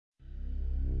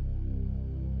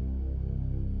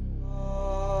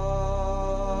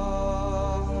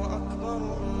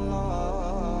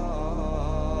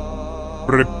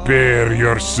Prepare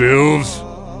yourselves,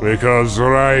 because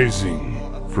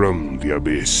rising from the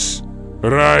abyss,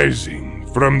 rising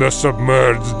from the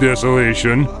submerged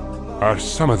desolation, are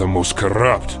some of the most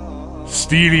corrupt,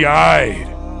 steely-eyed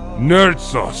nerd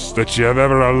sauce that you have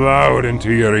ever allowed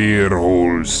into your ear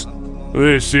holes.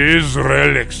 This is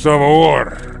Relics of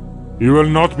War. You will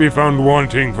not be found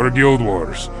wanting for Guild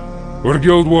Wars, or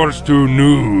Guild Wars 2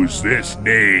 news this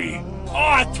day.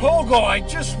 Ah, Togo, I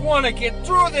just want to get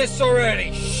through this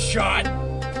already. Shut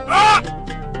up!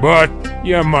 But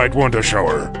you might want a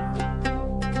shower.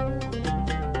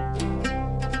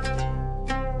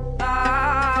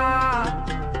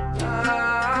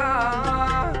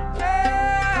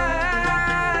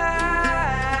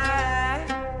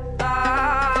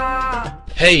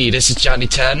 Hey, this is Johnny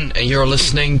 10, and you're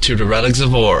listening to the Relics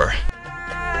of War.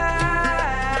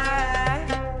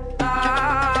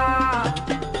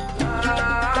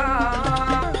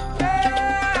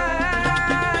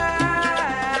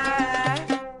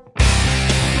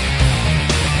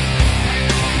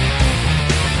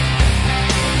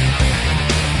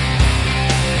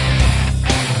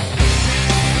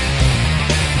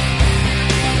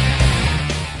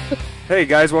 Hey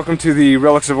guys, welcome to the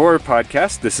Relics of War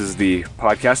podcast. This is the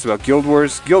podcast about Guild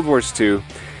Wars, Guild Wars 2,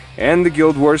 and the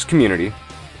Guild Wars community.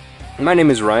 My name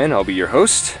is Ryan, I'll be your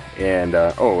host, and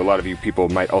a lot of you people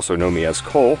might also know me as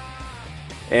Cole.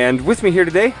 And with me here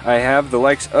today, I have the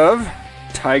likes of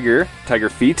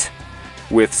Tigerfeet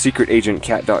with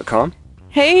secretagentcat.com.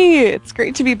 Hey, it's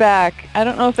great to be back. I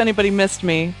don't know if anybody missed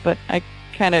me, but I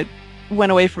kind of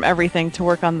went away from everything to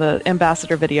work on the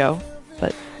ambassador video.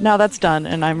 But now that's done,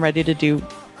 and I'm ready to do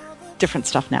different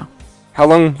stuff now. How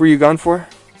long were you gone for?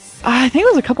 I think it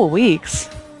was a couple weeks.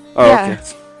 Oh, yeah. Okay.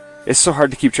 It's so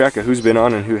hard to keep track of who's been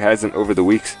on and who hasn't over the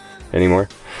weeks anymore.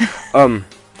 But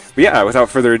yeah, without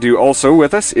further ado, also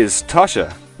with us is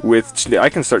Tasha with... I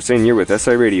can start saying you're with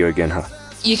SI Radio again, huh?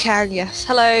 You can, yes.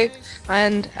 Hello,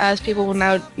 and as people will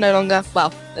now no longer...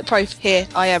 Well, probably hear,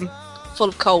 I am full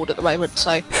of cold at the moment,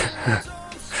 so...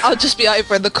 I'll just be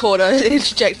over in the corner and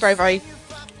interject very, very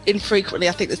infrequently,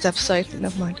 I think, this episode.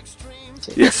 Never mind.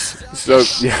 Yes. So,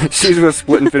 yeah, she's with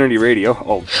Split Infinity Radio.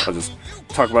 I'll just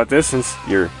talk about this since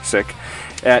you're sick.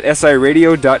 At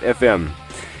siradio.fm.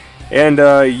 And,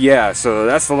 yeah, so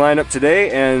that's the lineup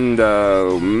today. And,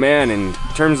 man, in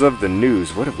terms of the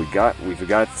news, what have we got? We've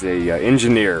got a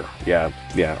engineer. Yeah,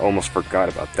 almost forgot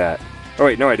about that. Oh,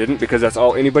 wait, no, I didn't, because that's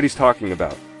all anybody's talking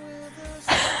about.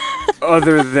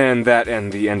 Other than that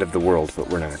and the end of the world, but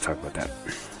we're not going to talk about that.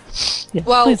 Yeah,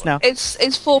 well, please no.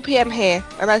 It's 4 p.m. here,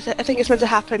 and I think it's meant to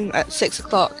happen at 6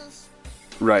 o'clock.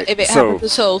 Right. If it happens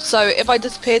at all. So if I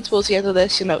disappear towards the end of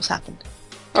this, you know what's happened.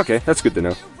 Okay, that's good to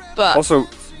know. But also,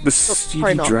 the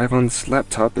CD drive on this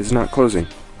laptop is not closing.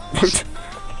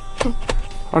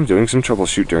 I'm doing some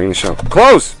troubleshoot during the show.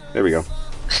 Close! There we go.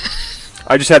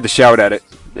 I just had to shout at it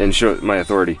and show my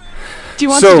authority. Do you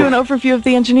want to do an overview of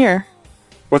the engineer?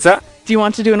 What's that? Do you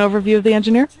want to do an overview of the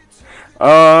engineer?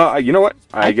 You know what?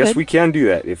 I guess could. we can do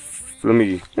that. Let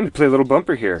me play a little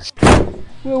bumper here.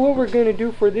 Well, what we're going to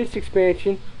do for this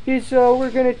expansion is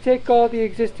we're going to take all the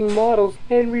existing models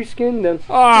and reskin them.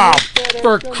 Ah,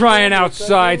 for crying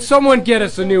outside, someone get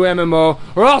us a new MMO,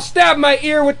 or I'll stab my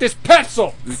ear with this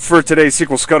pencil! For today's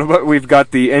sequel scuttlebutt, we've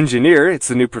got the engineer. It's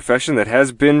a new profession that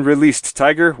has been released.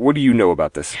 Tiger, what do you know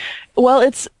about this? Well,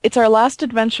 it's our last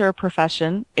adventure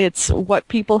profession. It's what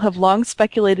people have long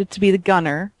speculated to be the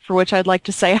gunner, for which I'd like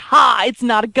to say, ha! It's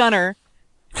not a gunner.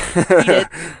 Eat it.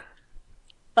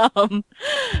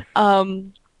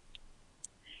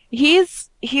 He's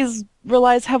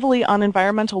relies heavily on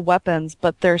environmental weapons,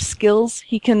 but their skills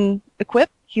he can equip.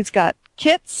 He's got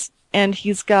kits, and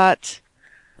he's got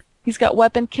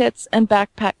weapon kits and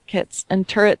backpack kits and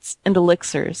turrets and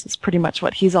elixirs. Is pretty much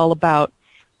what he's all about.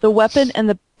 The weapon and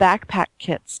the backpack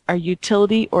kits are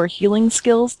utility or healing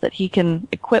skills that he can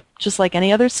equip just like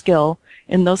any other skill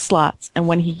in those slots. And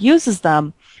when he uses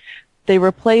them, they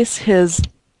replace his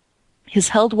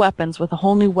held weapons with a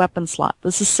whole new weapon slot.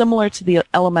 This is similar to the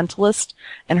Elementalist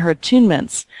and her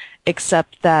attunements,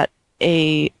 except that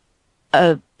an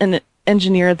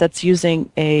engineer that's using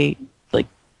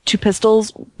two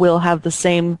pistols will have the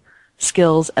same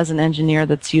skills as an engineer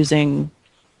that's using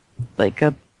a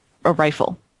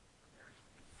rifle.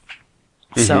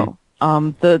 Mm-hmm. So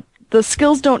the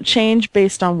skills don't change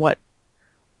based on what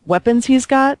weapons he's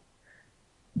got.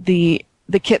 The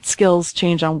kit skills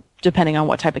change depending on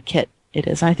what type of kit it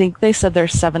is. And I think they said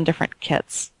there's 7 different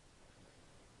kits.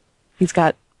 He's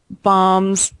got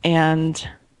bombs and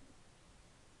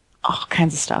all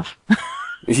kinds of stuff.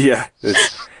 Yeah,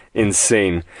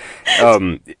 insane.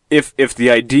 If the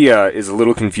idea is a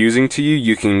little confusing to you,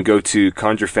 you can go to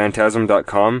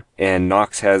conjurephantasm.com, and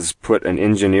Knox has put an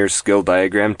engineer skill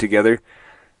diagram together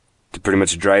to pretty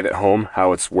much drive it home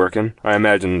how it's working. I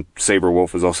imagine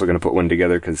Saberwolf is also going to put one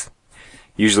together, because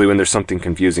usually when there's something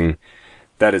confusing,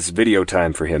 that is video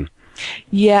time for him.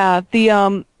 Yeah,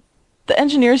 the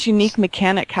engineer's unique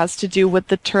mechanic has to do with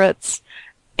the turrets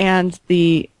and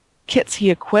the kits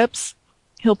he equips.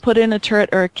 He'll put in a turret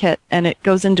or a kit, and it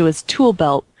goes into his tool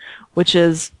belt, which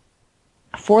is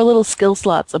 4 little skill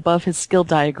slots above his skill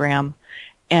diagram,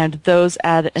 and those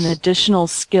add an additional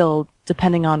skill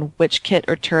depending on which kit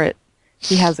or turret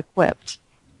he has equipped.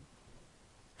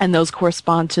 And those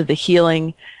correspond to the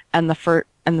healing and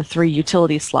the 3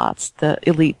 utility slots. The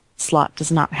elite slot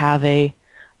does not have a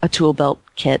tool belt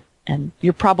kit, and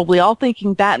you're probably all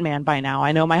thinking Batman by now.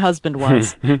 I know my husband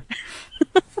was.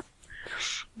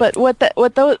 But what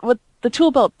the tool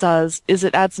belt does is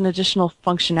it adds an additional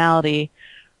functionality.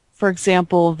 For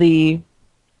example, I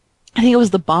think it was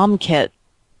the bomb kit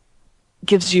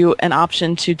gives you an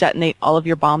option to detonate all of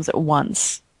your bombs at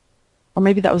once. Or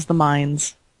maybe that was the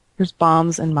mines. There's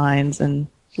bombs and mines and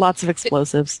lots of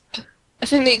explosives. I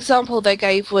think the example they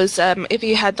gave was if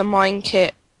you had the mine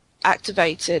kit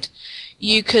activated,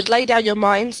 you could lay down your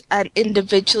mines and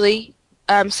individually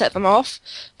set them off.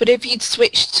 But if you'd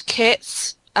switched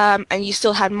kits and you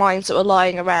still had mines that were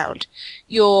lying around,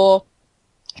 your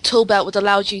tool belt would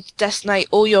allow you to detonate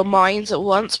all your mines at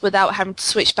once without having to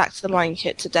switch back to the mine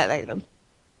kit to detonate them.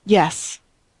 Yes.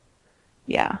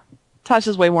 Yeah.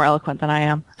 Tasha's way more eloquent than I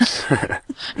am.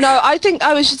 No, I think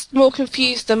I was just more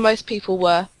confused than most people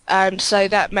were, and so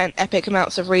that meant epic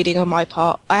amounts of reading on my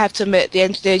part. I have to admit, the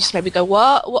engineer just made me go,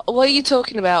 What are you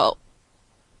talking about?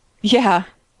 Yeah,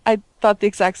 I thought the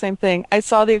exact same thing. I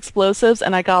saw the explosives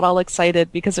and I got all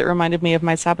excited because it reminded me of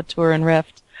my Saboteur and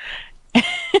Rift.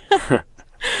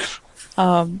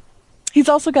 He's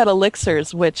also got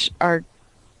elixirs, which are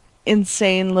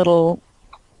insane little...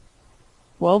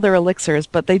 Well, they're elixirs,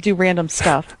 but they do random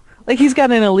stuff. Like, he's got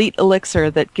an elite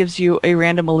elixir that gives you a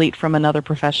random elite from another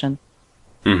profession.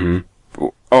 Mm-hmm.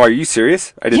 Oh, are you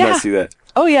serious? I did not see that.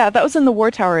 Oh, yeah, that was in the War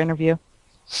Tower interview.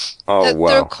 Oh, wow.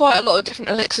 There are quite a lot of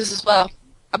different elixirs as well.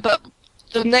 But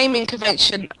the naming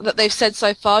convention that they've said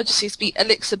so far just seems to be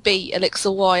Elixir B,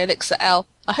 Elixir Y, Elixir L.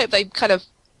 I hope they kind of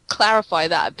clarify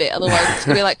that a bit, otherwise it's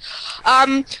going to be like,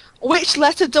 which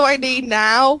letter do I need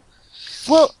now?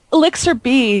 Well, Elixir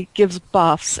B gives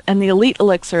buffs, and the Elite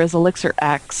Elixir is Elixir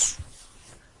X.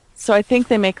 So I think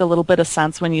they make a little bit of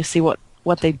sense when you see what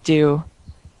they do.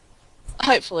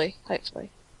 Hopefully. I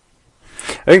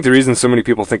think the reason so many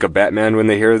people think of Batman when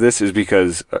they hear this is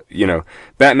because,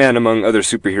 Batman, among other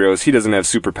superheroes, he doesn't have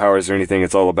superpowers or anything.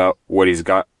 It's all about what he's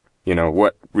got,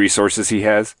 what resources he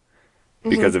has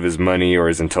because of his money or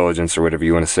his intelligence or whatever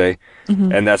you want to say.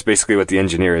 Mm-hmm. And that's basically what the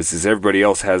engineer is everybody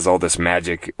else has all this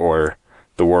magic, or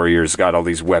the warrior's got all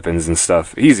these weapons and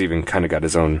stuff. He's even kind of got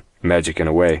his own magic in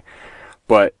a way.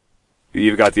 But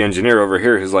you've got the engineer over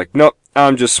here who's like, nope,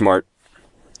 I'm just smart.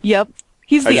 Yep.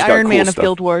 He's the Iron Man of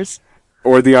Guild Wars.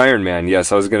 Or the Iron Man,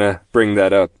 yes, I was going to bring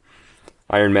that up.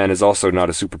 Iron Man is also not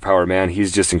a superpower man.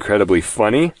 He's just incredibly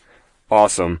funny,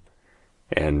 awesome,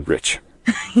 and rich.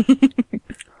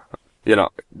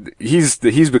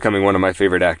 He's becoming one of my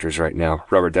favorite actors right now,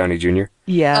 Robert Downey Jr.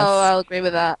 Yes. Oh, I'll agree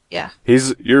with that, yeah.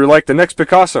 You're like the next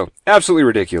Picasso. Absolutely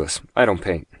ridiculous. I don't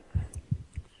paint.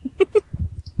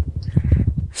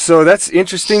 So that's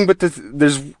interesting, but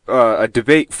there's a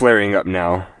debate flaring up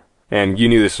now, and you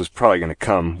knew this was probably going to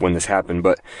come when this happened,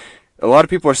 but a lot of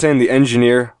people are saying the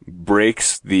engineer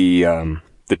breaks the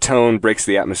tone, breaks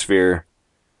the atmosphere,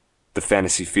 the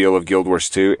fantasy feel of Guild Wars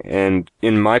 2, and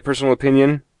in my personal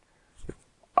opinion,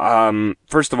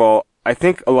 first of all, I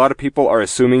think a lot of people are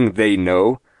assuming they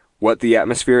know what the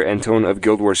atmosphere and tone of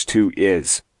Guild Wars 2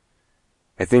 is.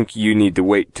 I think you need to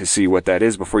wait to see what that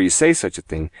is before you say such a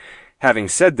thing. Having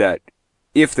said that,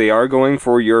 if they are going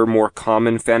for your more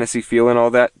common fantasy feel and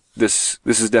all that, this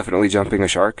is definitely jumping a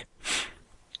shark.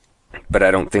 But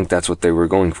I don't think that's what they were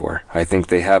going for. I think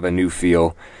they have a new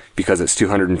feel because it's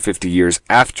 250 years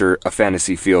after a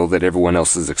fantasy feel that everyone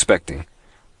else is expecting.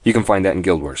 You can find that in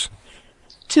Guild Wars.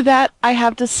 To that, I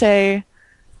have to say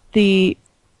the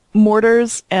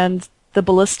mortars and the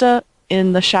ballista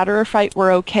in the Shatterer fight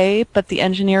were okay, but the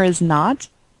engineer is not.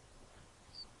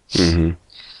 Mm-hmm.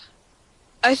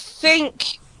 I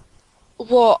think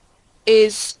what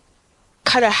is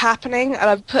kind of happening, and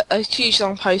I've put a huge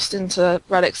long post into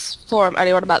Relics forum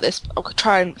earlier on about this, I'll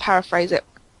try and paraphrase it.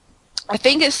 I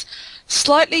think it's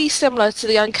slightly similar to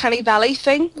the Uncanny Valley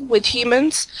thing with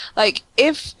humans. Like,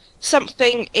 if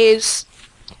something is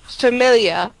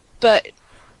familiar, but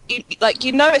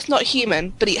you know it's not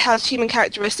human, but it has human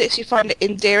characteristics. You find it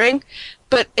endearing,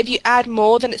 but if you add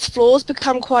more, then its flaws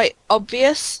become quite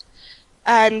obvious,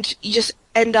 and you just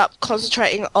end up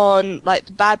concentrating on like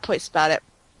the bad points about it.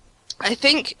 I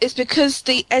think it's because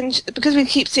because we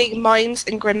keep seeing mines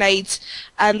and grenades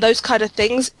and those kind of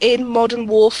things in modern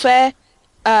warfare,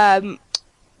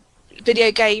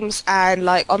 video games and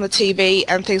like on the TV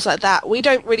and things like that. We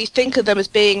don't really think of them as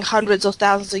being hundreds or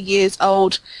thousands of years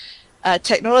old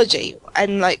technology,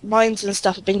 and like mines and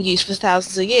stuff have been used for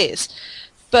thousands of years.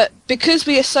 But because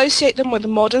we associate them with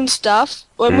modern stuff,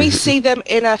 when we see them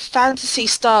in a fantasy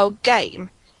style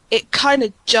game, it kind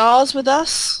of jars with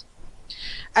us.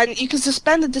 And you can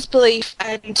suspend the disbelief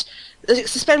and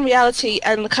suspend reality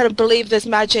and kind of believe there's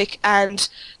magic and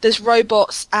there's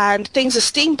robots and things are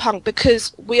steampunk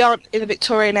because we aren't in the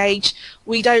Victorian age,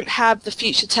 we don't have the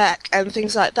future tech and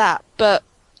things like that. But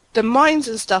the mines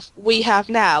and stuff we have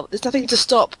now, there's nothing to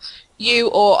stop you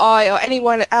or I or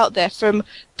anyone out there from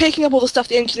picking up all the stuff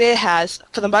the engineer has,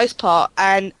 for the most part,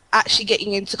 and actually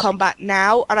getting into combat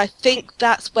now. And I think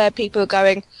that's where people are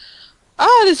going,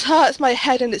 oh, this hurts my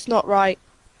head and it's not right.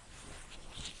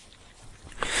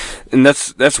 And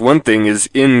that's one thing, is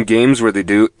in games where they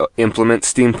do implement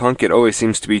steampunk, it always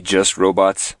seems to be just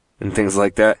robots and things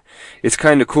like that. It's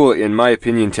kind of cool, in my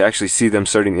opinion, to actually see them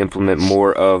starting to implement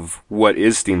more of what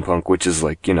is steampunk, which is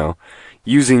like, you know,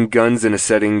 using guns in a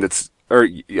setting that's, or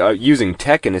using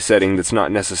tech in a setting that's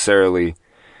not necessarily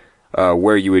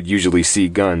where you would usually see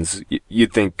guns.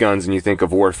 You'd think guns and you think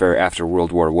of warfare after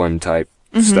World War I type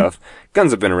stuff.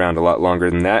 Guns have been around a lot longer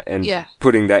than that, and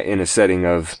putting that in a setting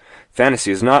of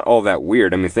fantasy is not all that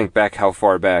weird. I mean, think back how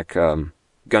far back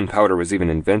gunpowder was even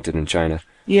invented in China.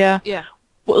 Yeah. Yeah.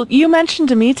 Well, you mentioned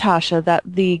to me, Tasha, that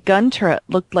the gun turret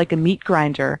looked like a meat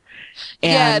grinder.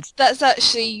 And yeah, that's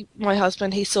actually my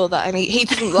husband. He saw that and he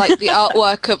didn't like the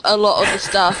artwork of a lot of the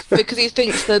stuff because he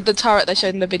thinks the turret they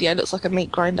showed in the video looks like a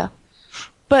meat grinder.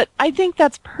 But I think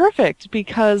that's perfect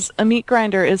because a meat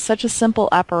grinder is such a simple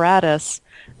apparatus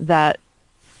that,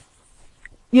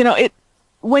 you know,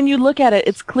 when you look at it,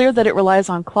 it's clear that it relies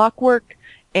on clockwork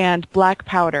and black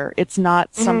powder. It's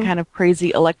not some kind of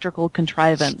crazy electrical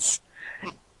contrivance.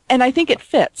 And I think it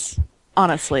fits,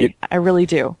 honestly. I really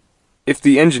do. If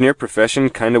the engineer profession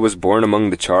kind of was born among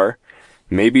the Char,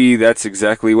 maybe that's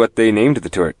exactly what they named the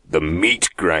turret. The meat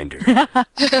grinder.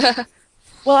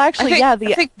 Well, actually,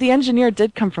 the engineer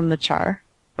did come from the Char.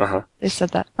 Uh-huh. They said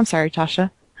that. I'm sorry,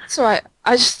 Tasha. It's alright.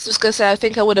 I just was going to say, I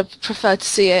think I would have preferred to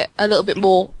see it a little bit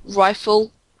more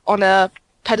rifle on a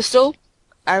pedestal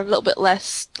and a little bit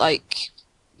less like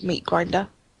meat grinder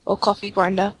or coffee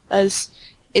grinder, as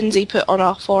Indy put on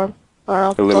our forum.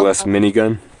 A little less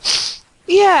minigun?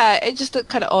 Yeah, it just looked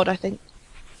kind of odd, I think.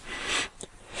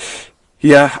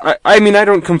 Yeah, I mean, I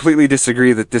don't completely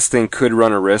disagree that this thing could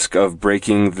run a risk of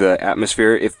breaking the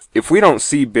atmosphere. If we don't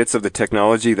see bits of the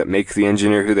technology that make the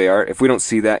engineer who they are, if we don't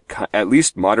see that at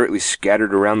least moderately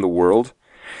scattered around the world,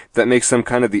 that makes them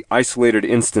kind of the isolated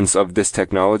instance of this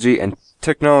technology, and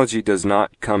technology does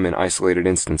not come in isolated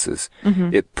instances.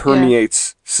 It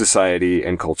permeates society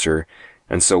and culture,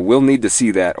 and so we'll need to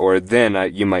see that, or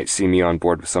then you might see me on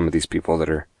board with some of these people that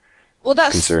are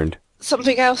concerned.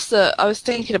 Something else that I was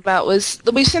thinking about was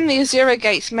that we've seen the Zero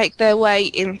Gates make their way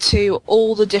into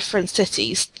all the different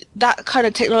cities. That kind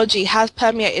of technology has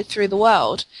permeated through the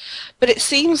world. But it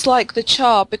seems like the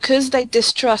Char, because they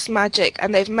distrust magic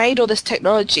and they've made all this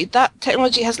technology, that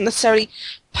technology hasn't necessarily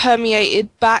permeated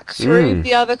back through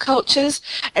the other cultures.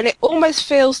 And it almost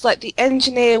feels like the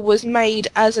engineer was made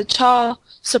as a Char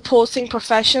supporting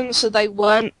profession, so they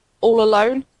weren't all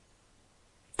alone.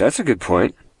 That's a good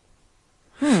point.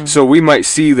 So we might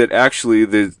see that actually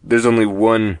there's only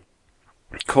one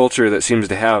culture that seems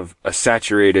to have a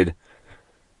saturated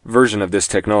version of this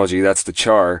technology. That's the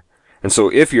Char. And so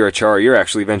if you're a Char, you're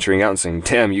actually venturing out and saying,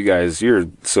 damn, you guys, you're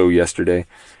so yesterday.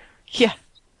 Yeah.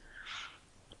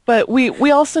 But we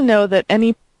also know that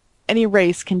any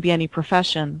race can be any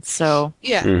profession. So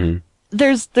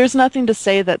there's nothing to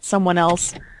say that someone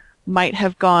else might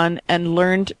have gone and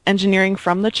learned engineering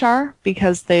from the Char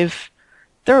because they're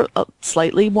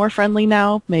slightly more friendly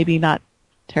now, maybe not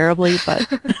terribly, but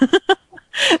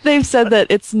they've said that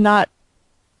it's not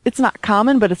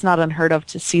common, but it's not unheard of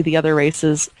to see the other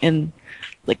races in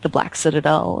like the Black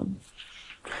Citadel.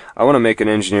 I want to make an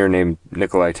engineer named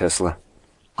Nikolai Tesla.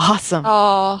 Awesome.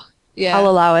 Oh, yeah. I'll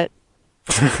allow it.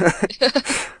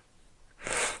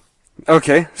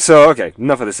 Okay,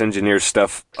 enough of this engineer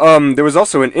stuff. There was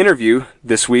also an interview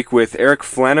this week with Eric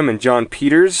Flanham and John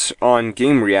Peters on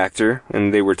Gamereactor,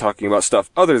 and they were talking about stuff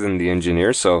other than the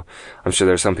engineer, so I'm sure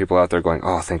there's some people out there going,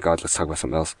 oh, thank God, let's talk about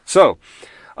something else. So,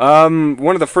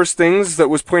 one of the first things that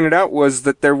was pointed out was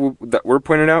that there was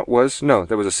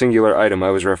a singular item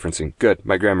I was referencing. Good,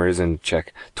 my grammar is in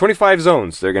check. 25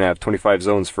 zones. They're gonna have 25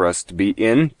 zones for us to be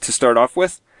in to start off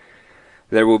with.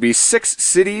 There will be 6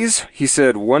 cities, he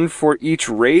said, 1 for each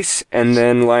race, and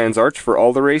then Lion's Arch for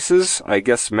all the races. I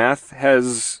guess math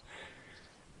has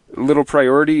little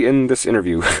priority in this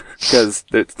interview, because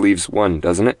it leaves 1,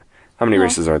 doesn't it? How many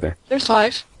races are there? There's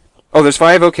 5. Oh, there's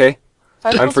 5? Okay.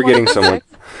 5 I'm forgetting someone.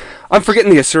 I'm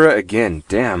forgetting the Asura again.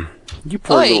 Damn. You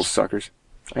poor little suckers.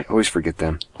 I always forget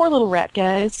them. Poor little rat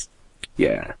guys.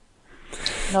 Yeah.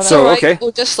 No, so, right. okay.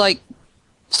 We'll just,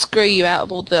 screw you out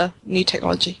of all the new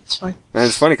technology. It's fine. And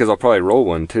it's funny because I'll probably roll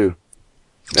one too.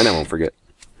 Then I won't forget.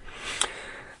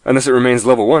 Unless it remains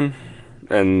level 1.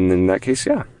 And in that case,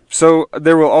 yeah. So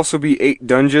there will also be 8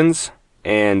 dungeons.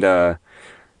 And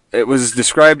it was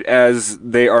described as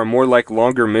they are more like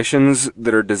longer missions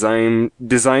that are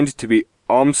designed to be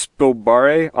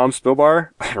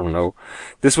Omspillbared? I don't know.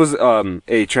 This was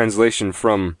a translation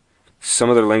from some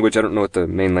other language. I don't know what the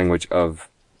main language of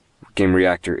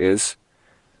Gamereactor is.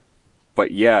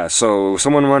 But yeah, so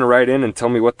someone want to write in and tell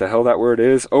me what the hell that word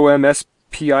is? Omspillbare.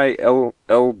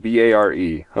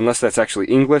 Unless that's actually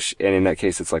English, and in that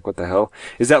case it's like, what the hell?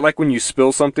 Is that like when you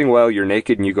spill something while you're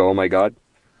naked and you go, oh my god?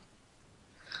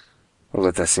 I'll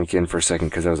let that sink in for a second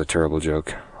because that was a terrible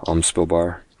joke.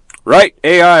 Omspillbar. Right,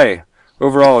 AI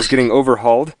overall is getting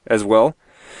overhauled as well.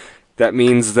 That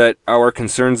means that our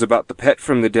concerns about the pet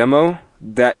from the demo,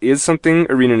 that is something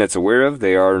ArenaNet's aware of.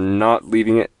 They are not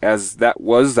leaving it as that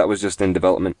was. That was just in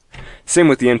development. Same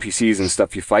with the NPCs and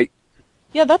stuff you fight.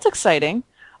 Yeah, that's exciting.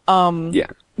 Yeah.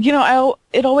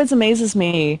 It always amazes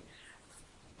me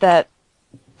that,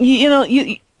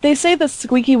 they say the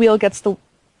squeaky wheel gets the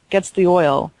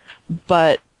oil,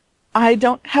 but I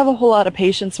don't have a whole lot of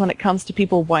patience when it comes to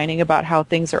people whining about how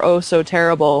things are oh so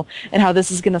terrible and how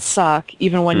this is going to suck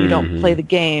even when you don't play the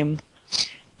game.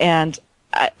 And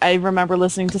I remember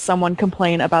listening to someone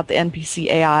complain about the NPC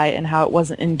AI and how it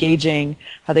wasn't engaging,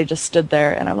 how they just stood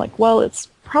there, and I'm like, well, it's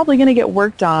probably going to get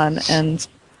worked on,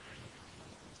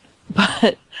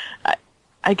 but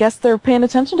I guess they're paying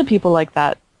attention to people like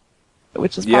that,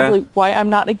 which is probably why I'm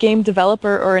not a game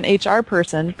developer or an HR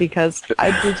person, because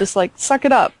I'd be just like, suck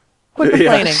it up, quit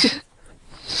complaining.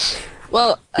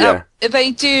 Well, if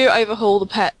they do overhaul the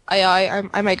pet AI,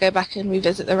 I may go back and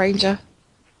revisit the Ranger.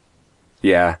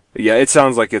 Yeah, it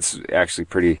sounds like it's actually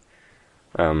pretty,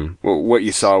 what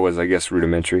you saw was, I guess,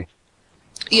 rudimentary.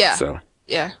 Yeah. So.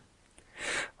 Yeah.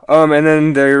 And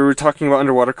then they were talking about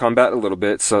underwater combat a little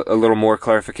bit, so a little more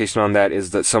clarification on that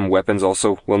is that some weapons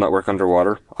also will not work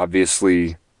underwater.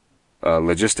 Obviously,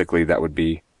 logistically, that would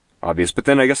be obvious, but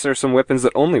then I guess there are some weapons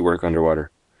that only work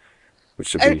underwater. Which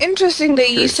should be interestingly,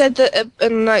 you said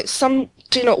that some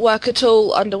do not work at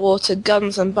all underwater,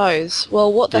 guns and bows.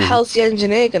 Well, what the hell's the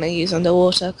engineer going to use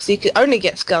underwater? Because he only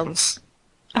gets guns.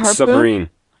 Submarine.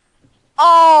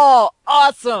 Oh,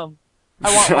 awesome!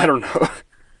 I want one. I don't know.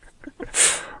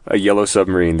 A yellow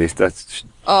submarine. That's.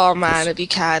 Oh man, if you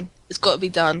can, it's got to be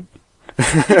done.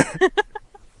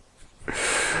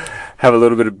 Have a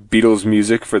little bit of Beatles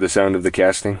music for the sound of the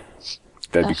casting.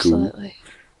 That'd be cool. Absolutely.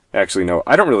 Actually, no,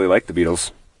 I don't really like the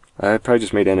Beatles. I probably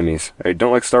just made enemies. I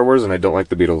don't like Star Wars, and I don't like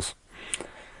the Beatles.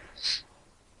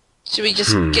 Should we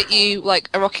just get you,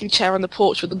 a rocking chair on the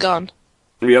porch with a gun?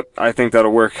 Yep, I think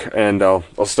that'll work, and I'll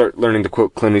start learning to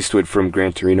quote Clint Eastwood from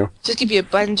Gran Torino. Just give you a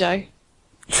banjo.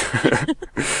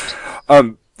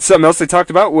 Something else they talked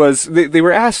about was, they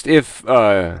were asked if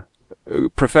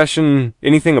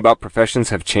anything about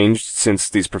professions have changed since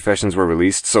these professions were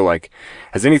released. So,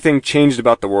 has anything changed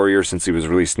about the warrior since he was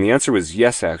released? And the answer was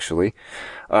yes, actually.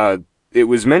 It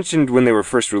was mentioned when they were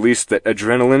first released that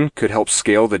adrenaline could help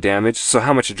scale the damage. So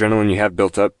how much adrenaline you have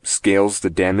built up scales the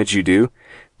damage you do.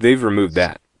 They've removed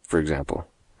that, for example.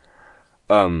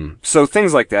 So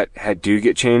things like that do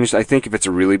get changed. I think if it's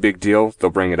a really big deal, they'll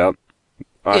bring it up.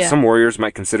 Some warriors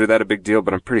might consider that a big deal,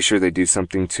 but I'm pretty sure they do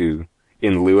something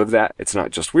in lieu of that. It's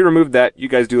not just, we removed that, you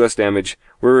guys do less damage,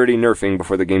 we're already nerfing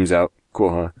before the game's out.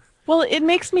 Cool, huh? Well, it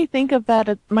makes me think of that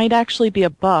it might actually be a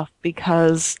buff,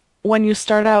 because when you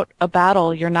start out a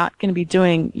battle, you're not going to be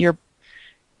doing your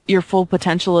full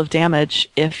potential of damage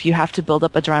if you have to build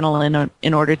up adrenaline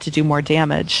in order to do more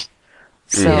damage.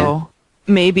 So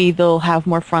maybe they'll have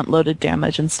more front-loaded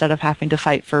damage instead of having to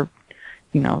fight for,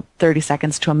 30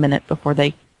 seconds to a minute before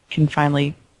they can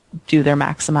finally do their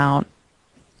max amount.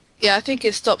 Yeah, I think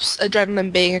it stops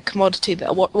adrenaline being a commodity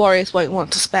that warriors won't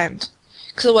want to spend.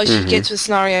 Because otherwise you get to a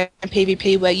scenario in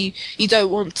PvP where you don't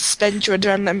want to spend your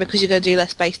adrenaline because you're going to do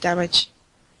less base damage.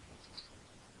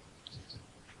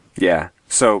 Yeah,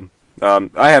 so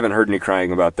I haven't heard any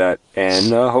crying about that,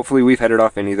 and hopefully we've headed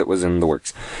off any that was in the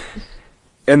works.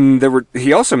 And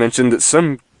he also mentioned that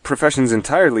some professions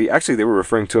entirely, actually they were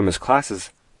referring to them as classes,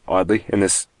 oddly, in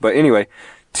this. But anyway,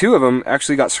 2 of them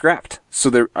actually got scrapped.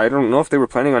 So I don't know if they were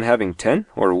planning on having 10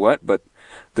 or what, but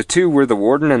the 2 were the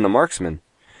warden and the marksman.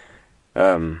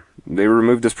 They were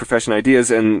removed as profession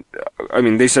ideas, and I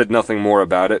mean, they said nothing more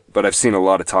about it, but I've seen a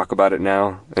lot of talk about it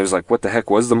now. It was like, what the heck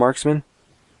was the marksman?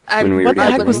 What the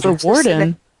heck was the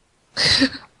warden?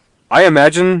 I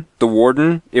imagine the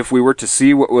warden, if we were to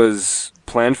see what was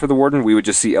planned for the warden, we would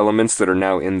just see elements that are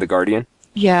now in the Guardian.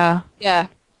 Yeah. Yeah,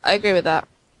 I agree with that.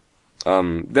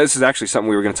 This is actually something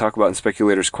we were going to talk about in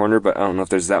Speculator's Corner, but I don't know if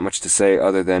there's that much to say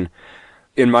other than,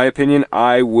 in my opinion,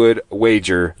 I would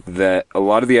wager that a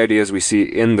lot of the ideas we see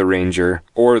in the Ranger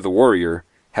or the Warrior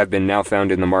have been now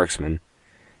found in the Marksman,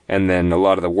 and then a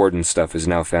lot of the Warden stuff is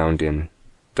now found in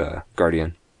the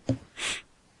Guardian.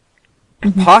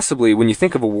 Possibly, when you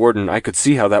think of a Warden, I could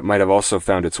see how that might have also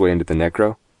found its way into the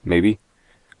Necro. Maybe.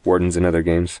 Wardens in other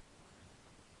games.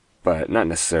 But not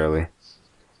necessarily.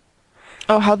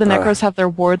 Oh, how the Necros have their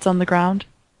wards on the ground?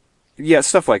 Yeah,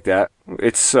 stuff like that.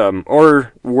 It's,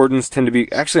 or Wardens tend to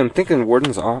be... Actually, I'm thinking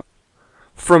Wardens are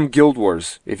from Guild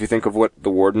Wars, if you think of what the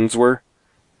Wardens were.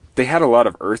 They had a lot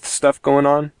of Earth stuff going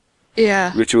on.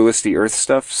 Yeah. Ritualistic Earth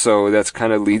stuff, so that's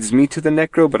kind of leads me to the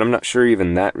Necro, but I'm not sure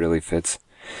even that really fits.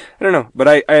 I don't know, but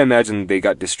I imagine they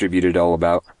got distributed all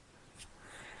about.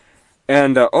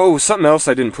 And, something else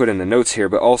I didn't put in the notes here,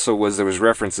 but also there was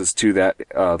references to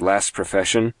that last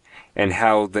profession, and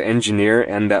how the engineer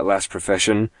and that last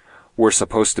profession were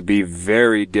supposed to be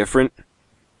very different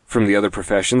from the other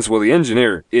professions. Well, the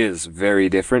engineer is very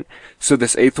different, so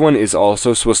this 8th one is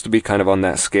also supposed to be kind of on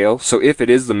that scale. So if it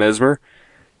is the Mesmer,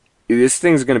 this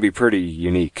thing's going to be pretty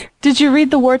unique. Did you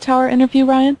read the War Tower interview,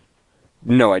 Ryan?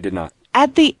 No, I did not.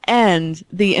 At the end,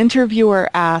 the interviewer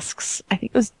asks, I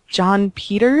think it was John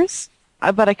Peters,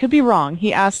 but I could be wrong.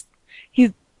 He asked,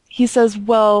 he says,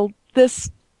 well,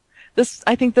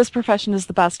 I think this profession is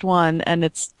the best one, and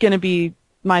it's going to be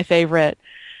my favorite.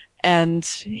 And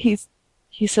he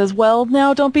says, well,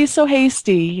 now don't be so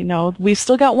hasty. You know, we've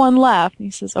still got one left. And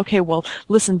he says, okay, well,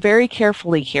 listen very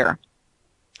carefully here.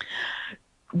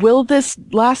 Will this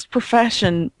last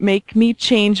profession make me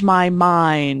change my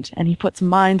mind? And he puts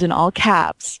mind in all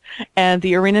caps. And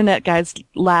the ArenaNet guys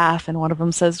laugh, and one of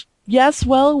them says, yes,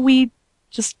 well, we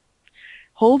just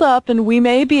hold up, and we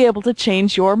may be able to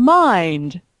change your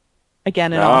mind.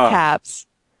 Again, in all caps.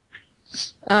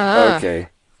 Okay.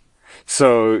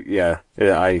 So, yeah,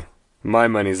 my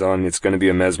money's on it's going to be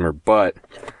a Mesmer, but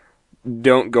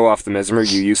don't go off the Mesmer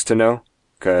you used to know,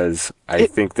 because I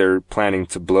think they're planning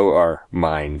to blow our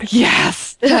mind.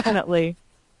 Yes, definitely.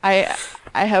 I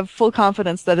have full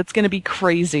confidence that it's going to be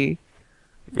crazy.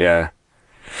 Yeah.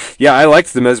 Yeah, I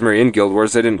liked the Mesmer in Guild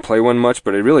Wars. I didn't play one much,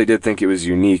 but I really did think it was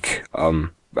unique.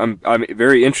 I'm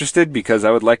very interested because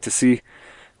I would like to see...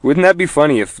 Wouldn't that be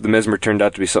funny if the Mesmer turned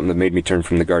out to be something that made me turn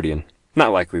from the Guardian?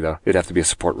 Not likely, though. It'd have to be a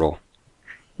support role.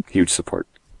 Huge support.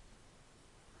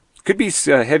 Could be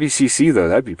heavy CC, though.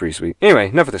 That'd be pretty sweet. Anyway,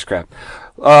 enough of this crap.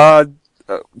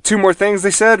 2 more things they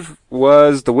said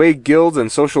was the way guilds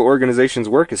and social organizations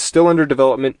work is still under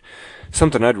development.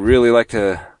 Something I'd really like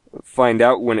to find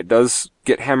out when it does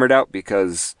get hammered out,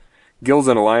 because guilds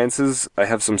and alliances, I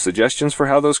have some suggestions for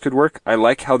how those could work. I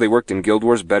like how they worked in Guild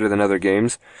Wars better than other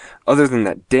games, other than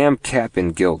that damn cap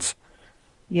in guilds.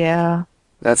 Yeah.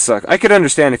 That sucks. I could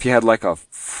understand if you had like a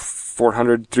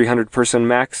 400, 300 person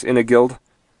max in a guild,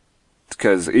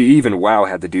 because even WoW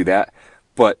had to do that.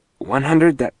 But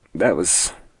 100, that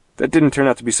didn't turn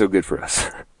out to be so good for us.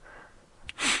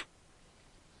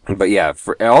 But yeah,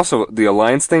 also the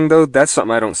alliance thing though, that's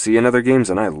something I don't see in other games,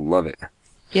 and I love it.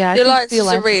 Yeah, The Alliance is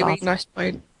a really awesome. nice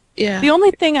point. Yeah. The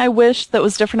only thing I wish that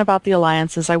was different about the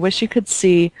Alliance is I wish you could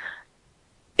see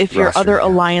if your Roster, other yeah.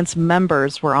 Alliance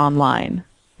members were online.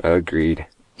 Agreed.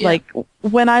 Yeah. Like,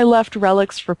 when I left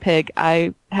Relics for Pig,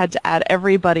 I had to add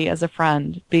everybody as a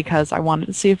friend because I wanted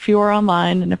to see if you were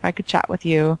online and if I could chat with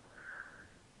you.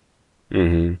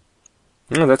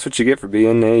 Mm-hmm. Oh, that's what you get for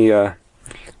being I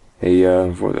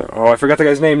forgot the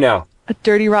guy's name now. A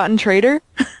dirty, rotten traitor?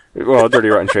 Well, Dirty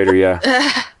Rotten Trader, yeah.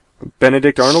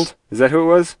 Benedict Arnold? Is that who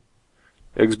it was?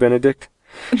 Eggs Benedict?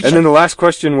 And then the last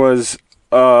question was,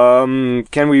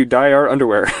 can we dye our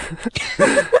underwear?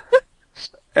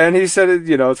 And he said,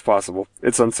 it's possible.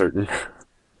 It's uncertain.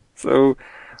 So,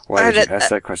 Why would you ask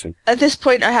that question? At this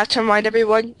point, I have to remind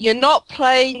everyone, you're not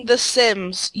playing The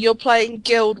Sims. You're playing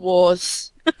Guild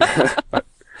Wars.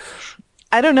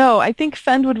 I don't know. I think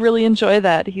Fend would really enjoy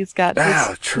that. He's got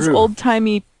his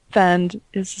old-timey Fend,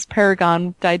 his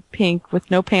Paragon dyed pink with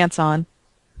no pants on.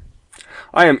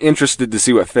 I am interested to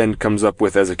see what Fend comes up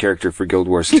with as a character for Guild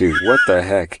Wars 2. What the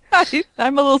heck?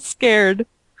 I'm a little scared.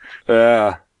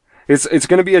 It's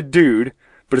going to be a dude,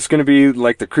 but it's going to be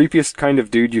like the creepiest kind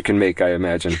of dude you can make, I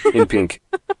imagine, in pink.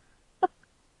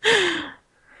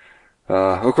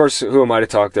 Of course, who am I to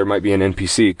talk? There might be an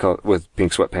NPC with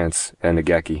pink sweatpants and a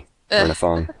gaki and a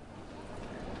thong.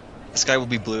 The sky will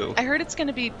be blue. I heard it's going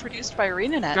to be produced by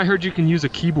ArenaNet. I heard you can use a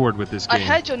keyboard with this game. I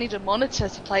heard you'll need a monitor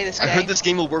to play this game. I heard this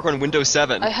game will work on Windows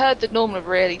 7. I heard that Norman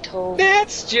really tall.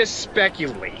 That's just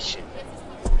speculation.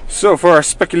 So, for our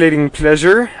speculating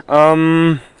pleasure,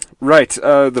 the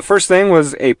first thing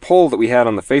was a poll that we had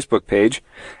on the Facebook page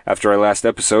after our last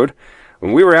episode,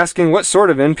 when we were asking what sort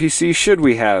of NPC should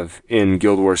we have in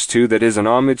Guild Wars 2 that is an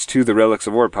homage to the Relics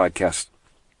of War podcast.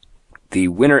 The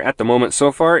winner at the moment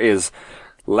so far is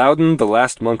Loudon the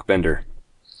Last Monkbender.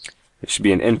 It should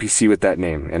be an NPC with that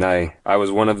name, and I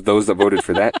was one of those that voted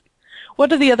for that.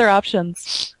 What are the other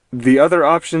options? The other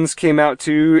options came out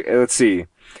to, let's see,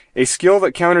 a skill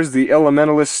that counters the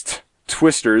elementalist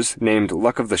twisters named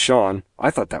Luck of the Shawn.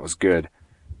 I thought that was good.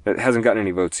 It hasn't gotten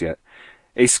any votes yet.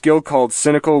 A skill called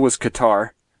Cynical was Qatar.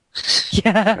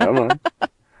 Yeah. Come on.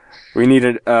 We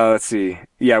needed, let's see.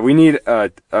 Yeah, we need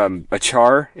a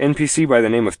char NPC by the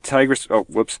name of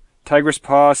Tigress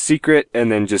Paw Secret,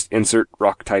 and then just insert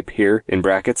rock type here in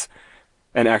brackets.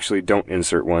 And actually don't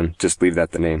insert one, just leave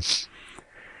that the name.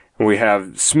 And we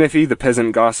have Smithy, the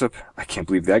Peasant Gossip. I can't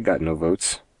believe that got no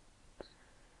votes.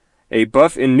 A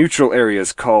buff in neutral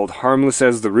areas called Harmless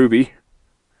as the Ruby.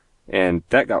 And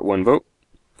that got one vote.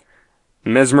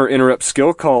 Mesmer Interrupt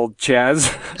skill called Chaz.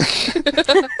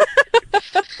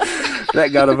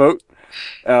 That got a vote.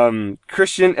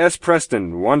 Christian S.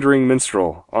 Preston, Wandering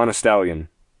Minstrel, on a Stallion.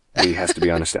 He has to be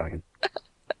on a Stallion.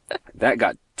 That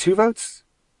got 2 votes?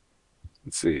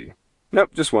 Let's see. Nope,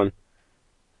 just 1.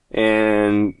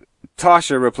 And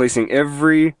Tasha replacing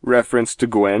every reference to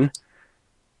Gwen.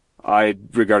 I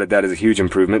regarded that as a huge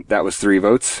improvement. That was 3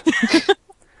 votes.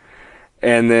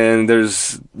 And then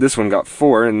this one got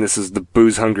 4, and this is the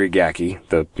Booze Hungry Gaki,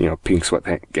 the, pink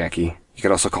sweatpant Gaki. You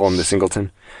could also call him the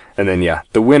Singleton. And then,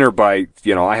 the winner by,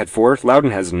 I had 4. Loudon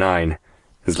has 9.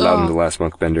 Is Loudon the Last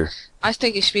Monkbender. I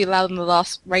think it should be Loudon the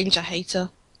Last Ranger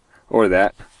Hater. Or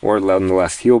that. Or Loudon the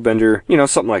Last Heelbender.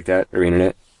 Something like that.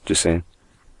 ArenaNet. Just saying.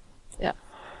 Yeah.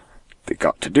 They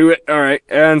got to do it. Alright.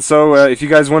 And so, if you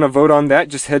guys want to vote on that,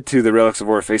 just head to the Relics of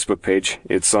War Facebook page.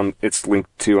 It's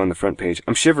linked to on the front page.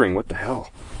 I'm shivering. What the hell?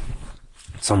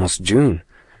 It's almost June.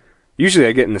 Usually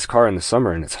I get in this car in the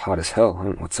summer and it's hot as hell. I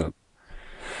don't know what's up.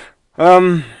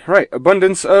 Right.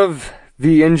 Abundance of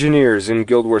the engineers in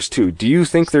Guild Wars 2. Do you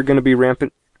think they're going to be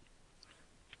rampant?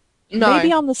 No.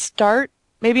 Maybe on the start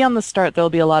there'll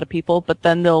be a lot of people, but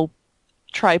then they'll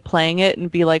try playing it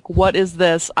and be like, what is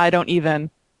this? I don't even.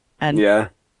 And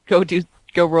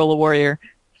go roll a warrior.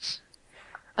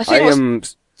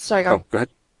 Sorry, go. Oh, go ahead.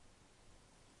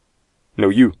 No,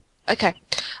 you. Okay.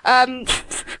 I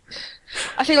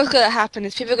think what's going to happen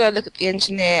is people are going to look at the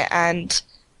engineer and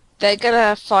they're going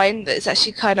to find that it's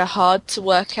actually kind of hard to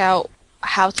work out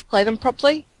how to play them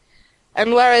properly.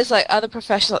 And whereas other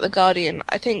professions like the Guardian,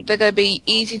 I think they're going to be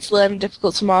easy to learn and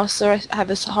difficult to master. I have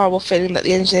this horrible feeling that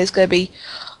the engineer is going to be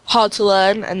hard to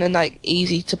learn and then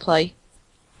easy to play.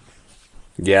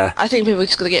 Yeah. I think people are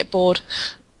just going to get bored.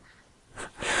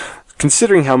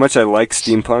 Considering how much I like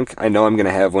steampunk, I know I'm going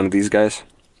to have one of these guys.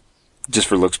 Just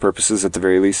for looks purposes, at the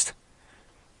very least.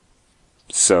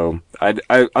 So,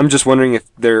 I'm just wondering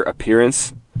if their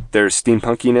appearance, their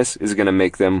steampunkiness, is going to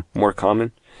make them more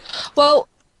common. Well,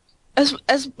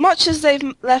 as much as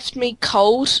they've left me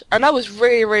cold, and I was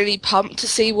really, really pumped to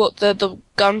see what the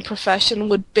gun profession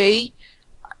would be,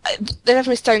 they left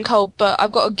me stone cold, but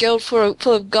I've got a guild full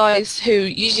of guys who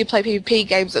usually play PvP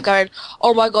games that are going,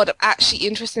 oh my god, I'm actually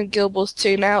interested in Guild Wars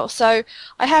 2 now, so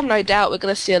I have no doubt we're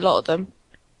going to see a lot of them.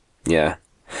 Yeah.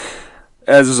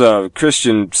 As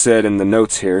Christian said in the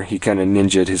notes here, he kind of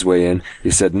ninja'd his way in.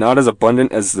 He said, not as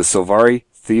abundant as the Sylvari,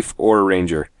 Thief, or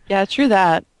Ranger. Yeah, true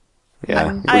that.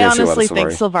 Yeah, I honestly think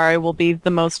Sylvari will be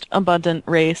the most abundant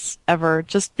race ever,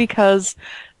 just because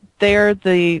they're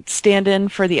the stand-in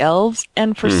for the elves,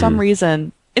 and for some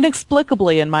reason,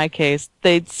 inexplicably in my case,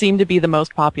 they seem to be the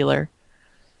most popular.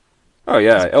 Oh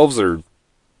yeah, elves are...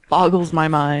 Boggles my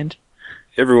mind.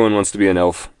 Everyone wants to be an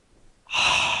elf.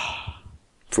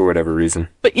 for whatever reason.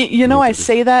 But you know, I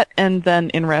say that, and then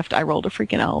in Rift, I rolled a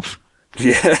freaking elf.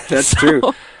 Yeah, that's true.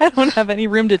 I don't have any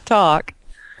room to talk.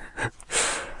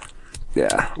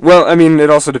 Yeah. Well, I mean, it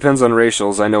also depends on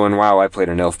racials. I know in WoW I played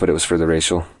an elf, but it was for the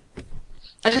racial.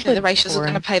 I don't think the racials are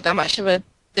going to pay that much of a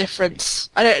difference.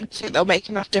 I don't think they'll make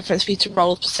enough difference for you to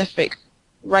roll a specific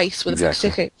race with a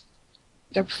specific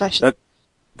profession.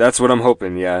 That's what I'm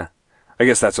hoping, yeah. I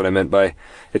guess that's what I meant by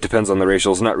it depends on the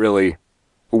racials. Not really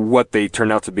what they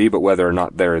turn out to be, but whether or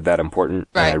not they're that important.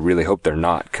 Right. And I really hope they're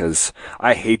not, because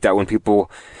I hate that when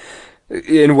people...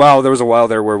 In WoW, there was a while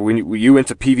there where when you went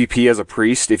to PvP as a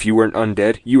priest, if you weren't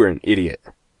undead, you were an idiot.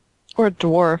 Or a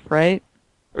dwarf, right?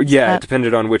 Yeah, it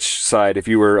depended on which side. If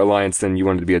you were Alliance, then you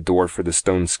wanted to be a dwarf for the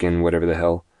stone skin, whatever the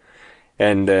hell.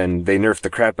 And then they nerfed the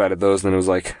crap out of those, and then it was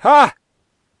like, ha!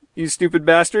 You stupid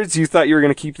bastards, you thought you were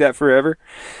going to keep that forever?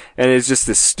 And it's just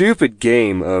this stupid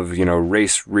game of,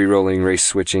 race rerolling, race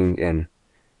switching, and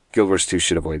Guild Wars 2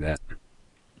 should avoid that.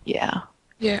 Yeah.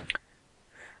 Yeah.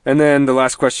 And then the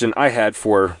last question I had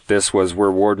for this was,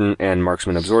 were Warden and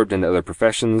Marksman absorbed into other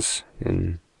professions?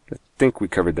 And I think we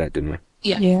covered that, didn't we?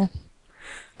 Yeah.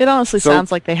 It honestly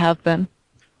sounds like they have been.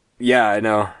 Yeah, I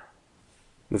know.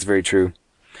 That's very true.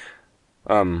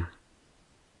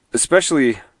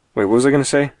 Especially... Wait, what was I going to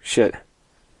say? Shit.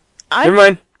 Never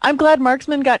mind. I'm glad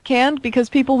Marksman got canned because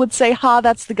people would say, ha,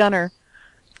 that's the gunner.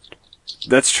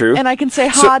 That's true. And I can say,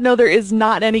 ha, no, there is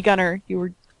not any gunner. You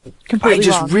were completely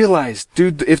wrong. I just realized,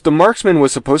 dude, if the Marksman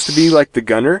was supposed to be like the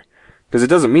gunner, because it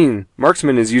doesn't mean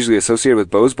Marksman is usually associated with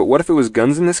bows, but what if it was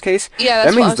guns in this case? Yeah,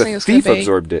 that's that what I means was thinking the it's gonna thief be.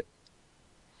 absorbed it.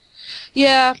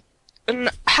 Yeah, and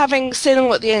having seen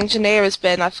what the engineer has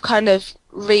been, I've kind of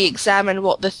re-examined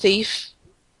what the thief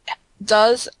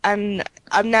does, and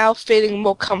I'm now feeling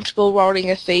more comfortable rolling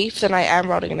a thief than I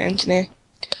am rolling an engineer.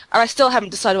 And I still haven't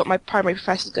decided what my primary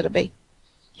profession is going to be.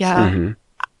 Yeah. Mm-hmm.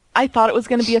 I thought it was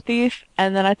going to be a thief,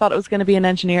 and then I thought it was going to be an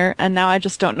engineer, and now I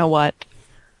just don't know what.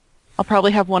 I'll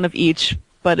probably have one of each,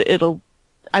 but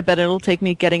I bet it'll take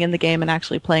me getting in the game and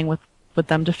actually playing with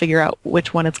them to figure out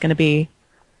which one it's going to be.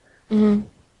 Mm-hmm.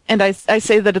 And I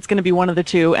say that it's going to be one of the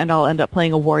two, and I'll end up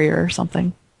playing a warrior or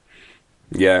something.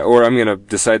 Yeah, or I'm going to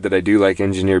decide that I do like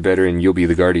engineer better and you'll be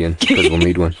the guardian, because we'll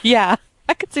need one. Yeah,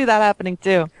 I could see that happening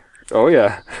too. Oh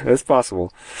yeah, that's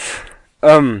possible.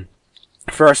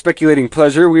 For our speculating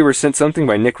pleasure, we were sent something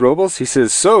by Nick Robles. He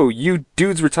says, so, you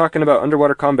dudes were talking about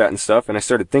underwater combat and stuff, and I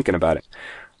started thinking about it.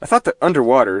 I thought that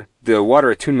underwater, the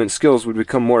water attunement skills would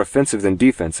become more offensive than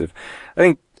defensive.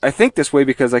 I think this way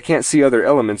because I can't see other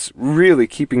elements really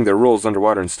keeping their roles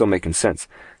underwater and still making sense.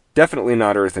 Definitely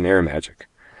not earth and air magic.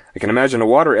 I can imagine a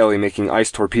water Ellie making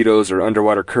ice torpedoes or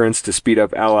underwater currents to speed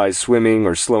up allies swimming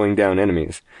or slowing down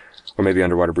enemies. Or maybe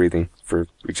underwater breathing, for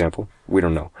example. We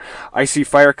don't know. I see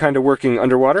fire kind of working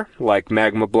underwater, like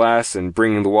magma blasts and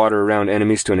bringing the water around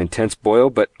enemies to an intense boil,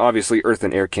 but obviously earth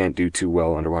and air can't do too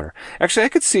well underwater. Actually, I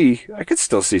could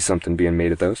still see something being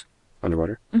made of those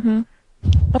underwater. Mm-hmm.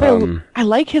 But I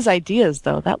like his ideas,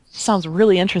 though. That sounds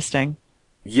really interesting.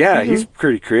 Yeah, he's a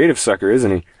pretty creative sucker,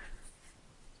 isn't he?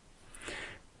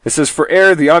 It says, for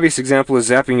air, the obvious example is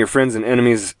zapping your friends and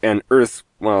enemies, and earth,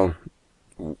 well,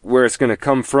 where it's going to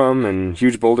come from, and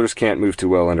huge boulders can't move too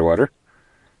well underwater.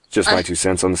 Just my 2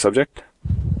 cents on the subject.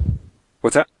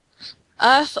 What's that?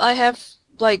 Earth, I have,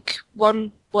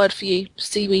 one word for you.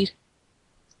 Seaweed.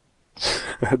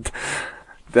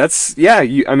 That's, yeah,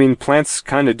 plants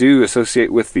kind of do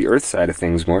associate with the earth side of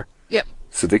things more. Yep.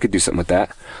 So they could do something with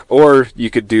that. Or you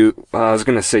could do, I was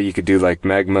going to say you could do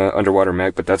magma, underwater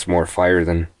mag, but that's more fire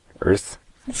than earth.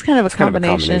 It's kind of a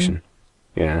combination.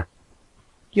 Yeah.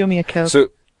 You owe me a Coke. So,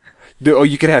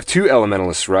 you could have 2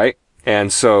 elementalists, right?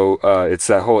 And so it's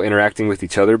that whole interacting with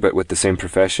each other, but with the same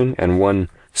profession, and one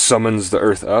summons the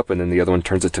earth up, and then the other one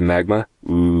turns it to magma.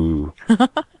 Ooh.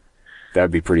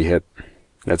 That'd be pretty hip.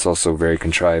 That's also very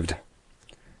contrived.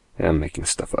 Yeah, I'm making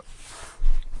stuff up.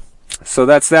 So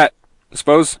that's that, I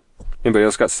suppose. Anybody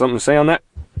else got something to say on that?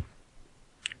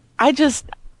 I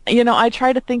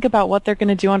try to think about what they're going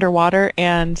to do underwater,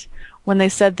 and when they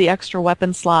said the extra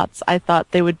weapon slots, I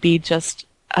thought they would be just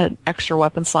an extra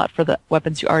weapon slot for the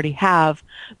weapons you already have,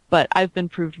 but I've been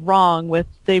proved wrong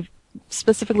they've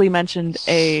specifically mentioned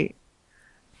a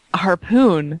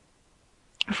harpoon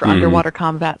for underwater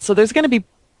combat. So there's going to be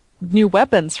new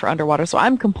weapons for underwater, so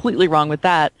I'm completely wrong with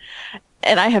that.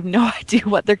 And I have no idea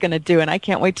what they're going to do, and I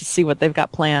can't wait to see what they've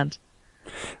got planned.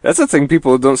 That's the thing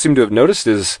people don't seem to have noticed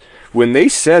is when they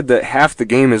said that half the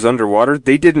game is underwater,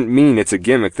 they didn't mean it's a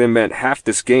gimmick. They meant half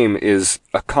this game is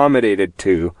accommodated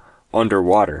to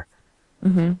underwater.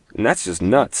 Mm-hmm. And that's just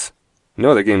nuts.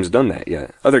 No other game's done that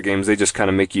yet. Other games, they just kind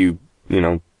of make you,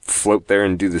 float there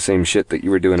and do the same shit that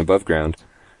you were doing above ground.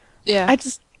 Yeah.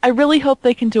 I really hope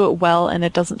they can do it well and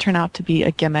it doesn't turn out to be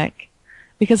a gimmick.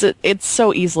 Because it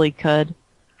so easily could.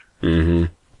 Mm-hmm.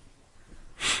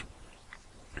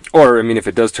 Or, I mean, if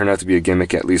it does turn out to be a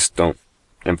gimmick, at least don't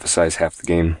emphasize half the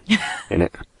game in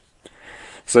it.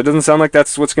 So it doesn't sound like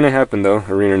that's what's going to happen, though.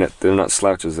 ArenaNet, they're not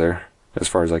slouches there, as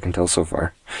far as I can tell so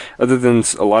far. Other than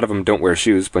a lot of them don't wear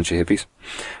shoes, bunch of hippies.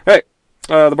 Alright,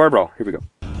 the bar brawl. Here we go.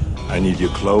 I need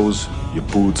your clothes, your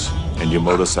boots, and your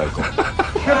motorcycle.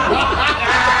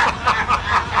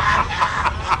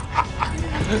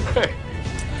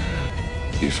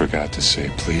 You forgot to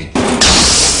say please.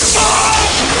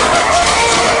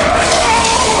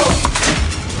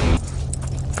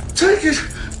 Take it!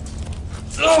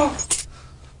 Oh.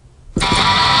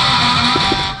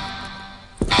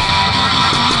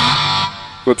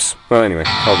 Whoops. Well, anyway,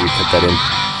 I'll recut that in.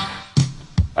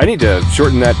 I need to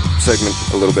shorten that segment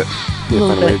a little bit.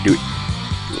 Find a way to do it.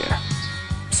 Yeah.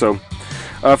 So,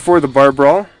 for the bar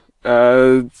brawl,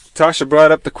 Tasha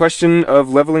brought up the question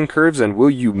of leveling curves and will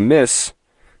you miss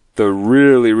the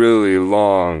really, really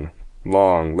long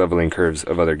leveling curves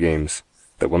of other games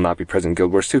that will not be present in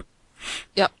Guild Wars 2.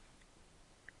 Yep.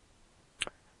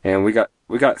 And we got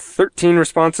 13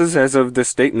 responses as of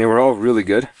this date, and they were all really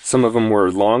good. Some of them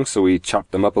were long, so we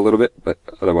chopped them up a little bit, but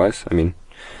otherwise, I mean...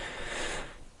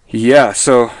 Yeah,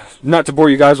 so, not to bore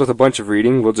you guys with a bunch of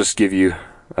reading, we'll just give you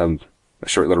a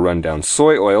short little rundown.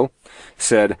 Soy Oil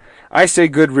said, I say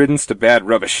good riddance to bad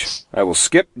rubbish. I will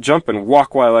skip, jump, and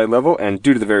walk while I level, and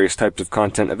due to the various types of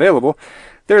content available,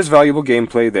 there's valuable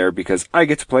gameplay there because I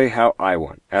get to play how I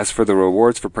want. As for the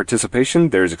rewards for participation,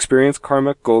 there's experience,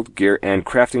 karma, gold, gear, and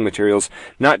crafting materials,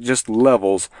 not just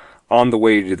levels, on the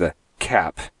way to the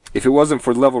cap. If it wasn't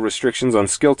for level restrictions on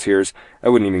skill tiers, I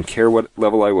wouldn't even care what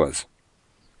level I was.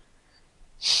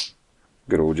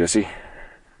 Good old Jesse.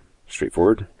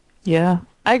 Straightforward. Yeah,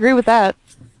 I agree with that.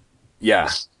 Yeah.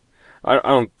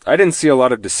 I didn't see a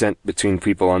lot of dissent between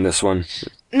people on this one.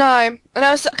 No, and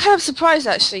I was kind of surprised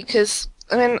actually, because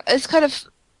I mean, it's kind of.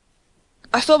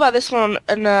 I thought about this one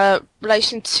in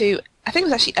relation to, I think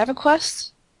it was actually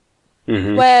EverQuest,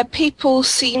 where people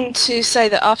seem to say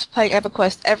that after playing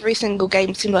EverQuest, every single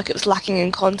game seemed like it was lacking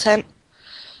in content.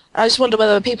 I just wonder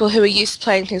whether people who are used to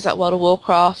playing things like World of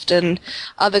Warcraft and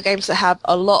other games that have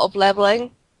a lot of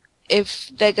leveling, if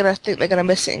they're gonna think they're gonna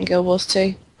miss it in Guild Wars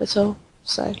 2 at all.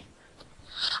 So,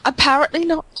 apparently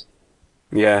not.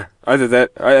 Yeah, either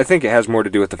that, I think it has more to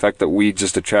do with the fact that we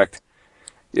just attract,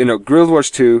 Guild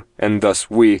Wars 2, and thus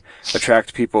we,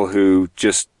 attract people who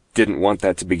just didn't want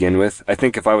that to begin with. I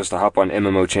think if I was to hop on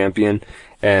MMO Champion,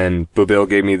 and Bubil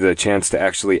gave me the chance to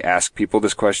actually ask people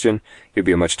this question, it'd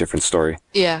be a much different story.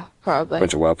 Yeah, probably. A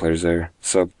bunch of WoW players there.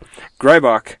 So,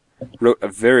 Greibach wrote a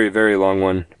very, very long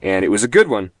one, and it was a good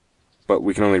one, but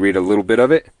we can only read a little bit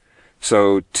of it.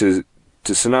 So, to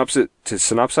synopsize,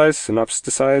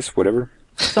 whatever.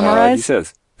 Summarize? He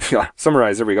says, yeah,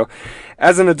 summarize, there we go.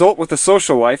 As an adult with a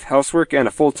social life, housework, and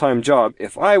a full-time job,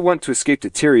 if I want to escape to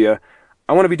Tyria,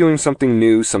 I want to be doing something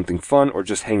new, something fun, or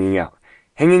just hanging out.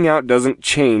 Hanging out doesn't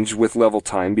change with level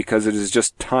time because it is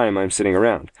just time I'm sitting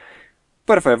around.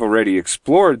 But if I've already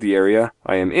explored the area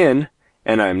I am in,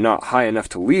 and I am not high enough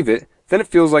to leave it, then it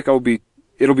feels like it'll be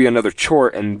another chore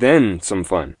and then some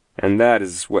fun. And that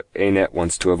is what ANET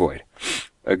wants to avoid.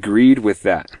 Agreed with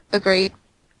that. Agreed.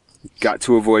 Got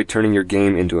to avoid turning your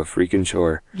game into a freaking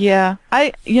chore. Yeah.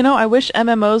 I wish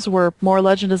MMOs were more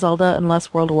Legend of Zelda and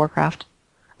less World of Warcraft,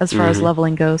 as far as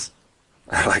leveling goes.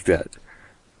 I like that.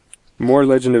 More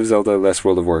Legend of Zelda, less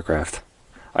World of Warcraft.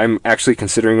 I'm actually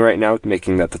considering right now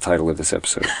making that the title of this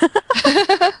episode.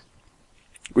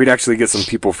 We'd actually get some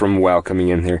people from WoW coming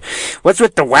in here. What's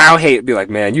with the WoW hate? Be like,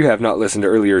 man, you have not listened to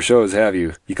earlier shows, have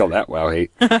you? You call that WoW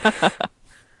hate.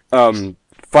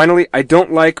 Finally, I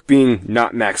don't like being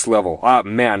not max level. Ah,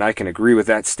 man, I can agree with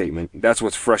that statement. That's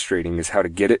what's frustrating, is how to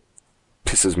get it.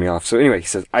 Pisses me off. So anyway, he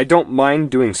says, I don't mind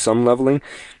doing some leveling,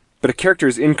 but a character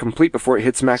is incomplete before it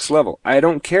hits max level. I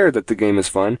don't care that the game is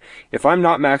fun. If I'm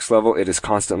not max level, it is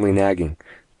constantly nagging.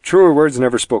 Truer words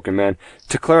never spoken, man.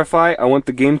 To clarify, I want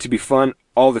the game to be fun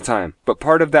all the time, but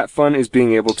part of that fun is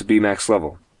being able to be max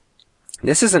level.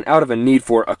 This isn't out of a need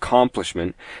for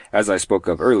accomplishment, as I spoke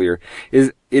of earlier.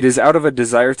 It is out of a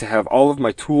desire to have all of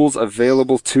my tools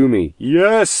available to me.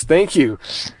 Yes, thank you.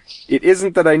 It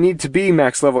isn't that I need to be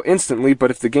max level instantly, but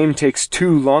if the game takes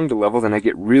too long to level, then I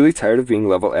get really tired of being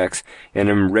level X, and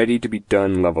am ready to be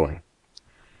done leveling.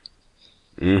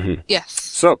 Yes.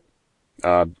 So,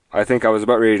 I think I was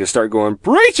about ready to start going,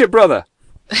 preach it, brother!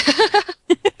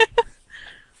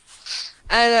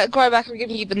 And Greibach, I'm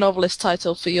giving you the novelist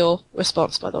title for your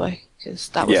response, by the way. because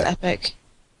that was Yeah. epic.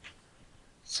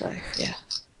 So, yeah.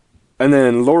 And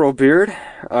then Laurel Beard,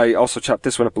 I also chopped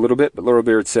this one up a little bit, but Laurel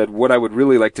Beard said, what I would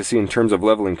really like to see in terms of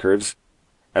leveling curves,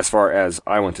 as far as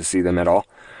I want to see them at all,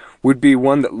 would be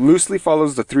one that loosely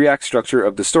follows the 3-act structure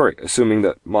of the story, assuming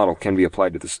that model can be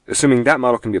applied to this, assuming that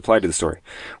model can be applied to the story.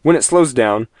 When it slows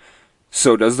down,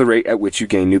 so does the rate at which you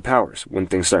gain new powers. When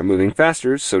things start moving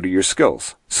faster, so do your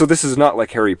skills. So this is not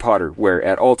like Harry Potter, where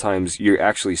at all times you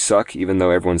actually suck, even though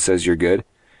everyone says you're good.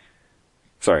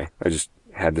 Sorry, I just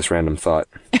had this random thought.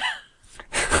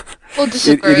 We'll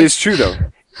disagree. It is true, though.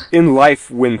 In life,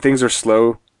 when things are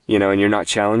slow, and you're not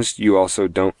challenged, you also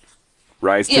don't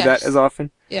rise to that as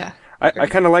often. Yeah. I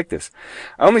kind of like this.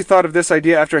 I only thought of this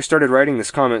idea after I started writing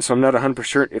this comment, so I'm not 100%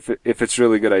 sure if it's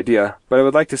really a good idea, but I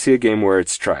would like to see a game where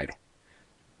it's tried.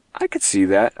 I could see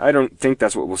that. I don't think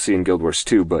that's what we'll see in Guild Wars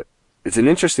 2, but it's an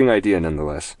interesting idea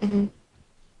nonetheless. Mm-hmm.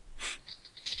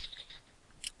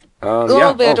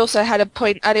 Beard Oh. also had a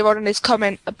point earlier on in his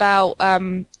comment about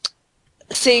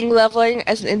seeing leveling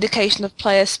as an indication of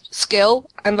player skill,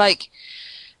 and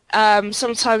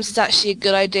sometimes it's actually a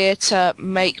good idea to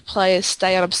make players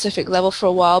stay on a specific level for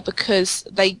a while because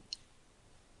they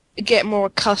get more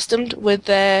accustomed with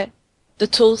the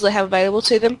tools they have available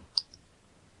to them.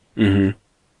 Mm-hmm.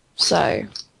 So,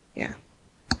 yeah.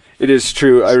 It is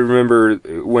true. I remember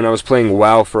when I was playing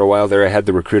WoW for a while there, I had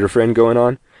the recruiter friend going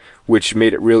on, which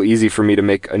made it real easy for me to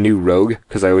make a new rogue,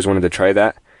 because I always wanted to try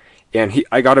that. And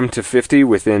I got him to 50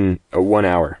 within 1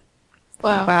 hour.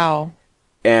 Wow.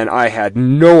 And I had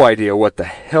no idea what the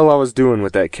hell I was doing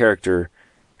with that character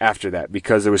after that,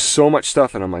 because there was so much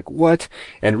stuff, and I'm like, what?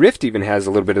 And Rift even has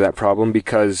a little bit of that problem,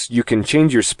 because you can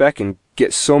change your spec and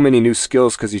get so many new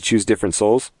skills because you choose different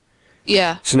souls.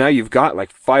 Yeah. So now you've got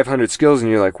 500 skills,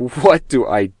 and you're like, what do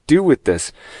I do with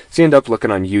this? So you end up looking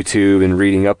on YouTube and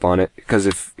reading up on it, because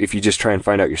if you just try and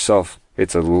find out yourself,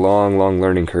 it's a long, long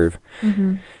learning curve.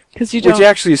 Mm-hmm. Which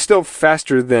actually is still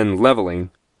faster than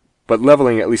leveling, but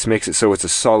leveling at least makes it so it's a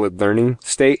solid learning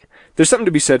state. There's something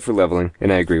to be said for leveling,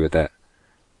 and I agree with that.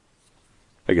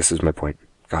 I guess is my point.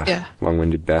 God, yeah.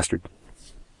 Long-winded bastard.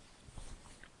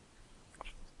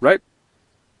 Right?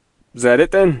 Is that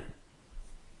it then?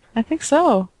 I think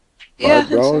so. Yeah.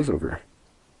 Bar brawl is over.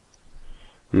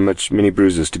 Many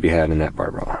bruises to be had in that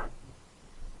bar brawl.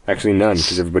 Actually, none,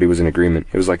 because everybody was in agreement.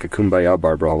 It was like a kumbaya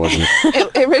bar brawl, wasn't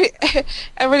it?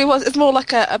 it really was. It's more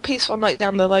like a peaceful night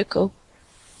down the local.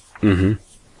 Mm-hmm.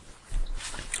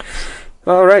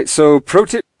 All right, so pro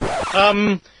tip.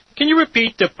 Can you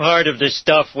repeat the part of the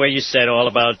stuff where you said all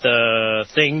about the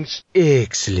things?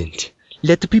 Excellent.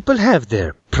 Let the people have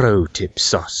their pro tip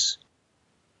sauce.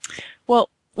 Well,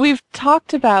 we've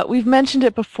mentioned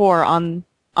it before on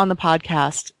the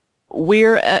podcast.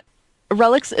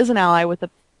 Relics is an ally with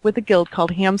a guild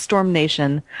called Hamstorm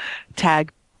Nation,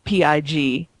 tag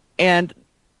PIG, and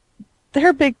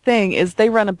their big thing is they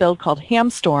run a build called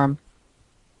Hamstorm,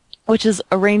 which is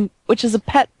a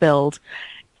pet build,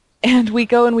 and we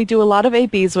go and we do a lot of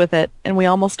ABs with it, and we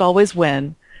almost always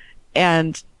win.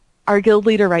 And our guild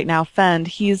leader right now, Fend,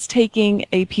 he's taking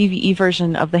a PvE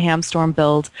version of the Hamstorm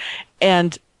build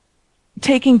and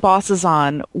taking bosses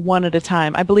on one at a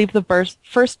time. I believe the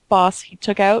first boss he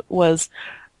took out was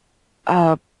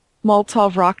Molotov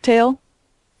Rocktail.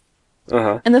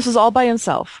 Uh-huh. And this was all by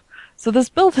himself. So this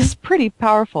build is pretty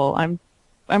powerful.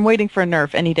 I'm waiting for a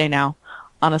nerf any day now,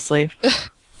 honestly.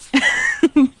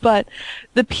 But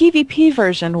the PvP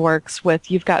version works with,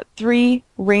 you've got 3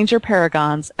 Ranger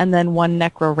Paragons and then 1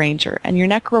 Necro Ranger. And your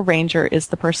Necro Ranger is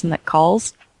the person that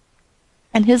calls.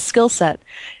 And his skill set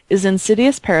is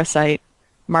Insidious Parasite,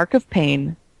 Mark of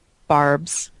Pain,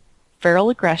 Barbs, Feral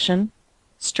Aggression,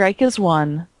 Strike is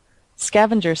 1,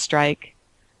 Scavenger Strike,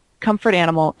 Comfort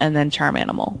Animal, and then Charm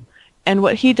Animal. And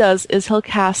what he does is he'll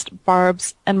cast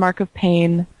Barbs and Mark of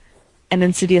Pain and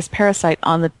Insidious Parasite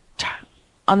on the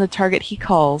target he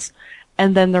calls,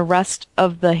 and then the rest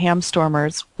of the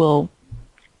Hamstormers will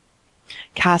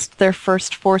cast their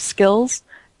first 4 skills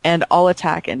and all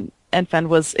attack. And Fend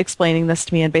was explaining this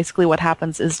to me, and basically what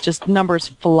happens is just numbers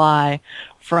fly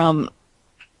from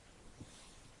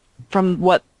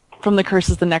the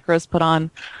curses the Necros put on.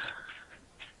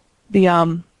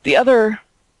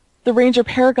 The Ranger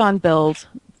Paragon build,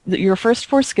 your first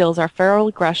 4 skills are Feral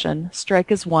Aggression,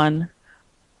 Strike is 1,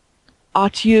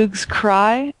 Otyug's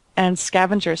Cry, and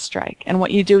Scavenger Strike. And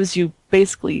what you do is you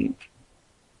basically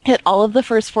hit all of the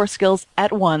first 4 skills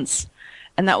at once,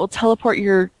 and that will teleport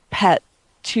your pet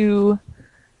to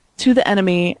the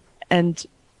enemy and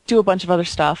do a bunch of other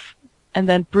stuff. And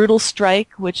then Brutal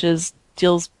Strike, which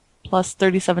deals plus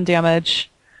 37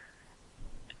 damage.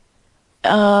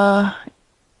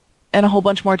 and a whole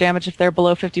bunch more damage if they're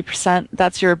below 50%.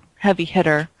 That's your heavy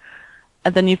hitter.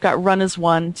 And then you've got Run as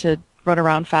 1 to run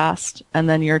around fast, and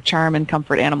then your Charm and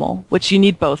Comfort Animal, which you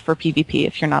need both for PvP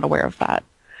if you're not aware of that.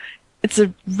 It's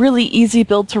a really easy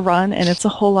build to run, and it's a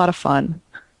whole lot of fun.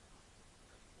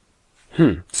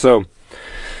 So,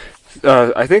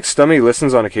 I think Stummy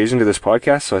listens on occasion to this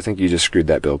podcast, so I think you just screwed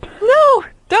that build. No,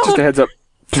 don't. Just a heads up.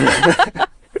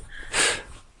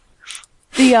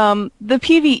 The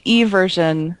PvE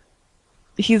version,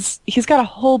 he's got a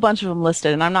whole bunch of them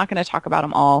listed, and I'm not going to talk about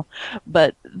them all,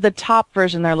 but the top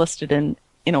version they're listed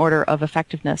in order of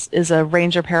effectiveness is a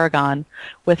Ranger Paragon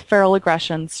with Feral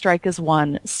Aggression, Strike as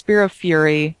 1, Spear of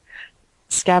Fury,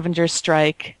 Scavenger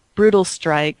Strike, Brutal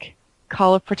Strike,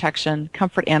 Call of Protection,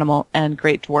 Comfort Animal, and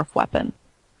Great Dwarf Weapon.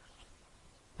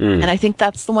 And I think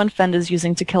that's the one Fend is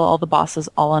using to kill all the bosses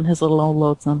all on his little old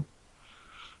loadsome.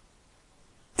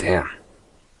 Damn.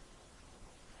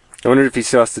 I wondered if he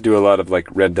still has to do a lot of like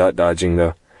red dot dodging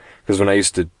though, because when I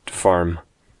used to farm,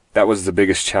 that was the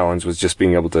biggest challenge, was just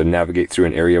being able to navigate through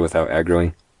an area without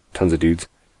aggroing tons of dudes.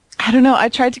 I don't know. I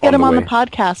tried to get him on the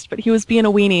podcast, but he was being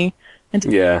a weenie and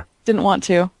didn't want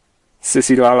to.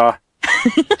 Sissy la.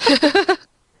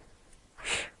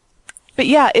 But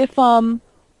yeah, if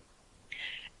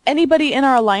anybody in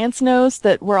our alliance knows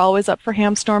that we're always up for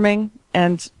hamstorming,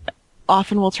 and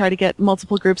often we'll try to get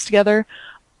multiple groups together,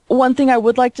 one thing I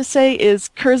would like to say is,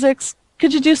 Kurzix,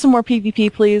 could you do some more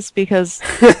PvP, please? Because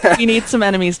we need some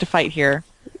enemies to fight here.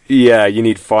 Yeah, you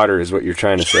need fodder is what you're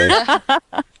trying to say.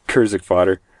 Kurzix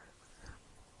fodder.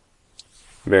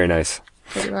 Very nice.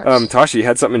 Tasha, you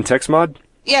had something in text mod?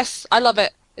 Yes, I love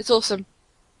it. It's awesome.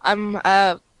 I'm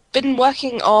been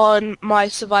working on my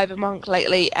Survivor Monk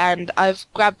lately, and I've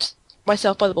grabbed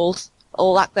myself by the balls,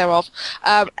 or lack thereof,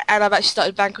 and I've actually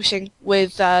started vanquishing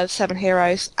with 7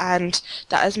 heroes, and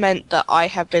that has meant that I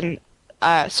have been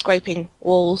scraping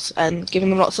walls and giving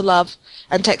them lots of love,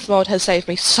 and text mod has saved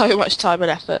me so much time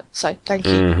and effort, so thank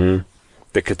you.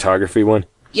 The cartography one?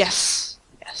 Yes.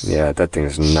 Yeah, that thing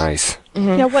is nice.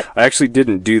 Yeah, I actually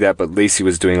didn't do that, but Lacey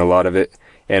was doing a lot of it.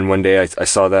 And one day I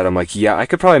saw that, I'm like, yeah, I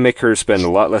could probably make her spend a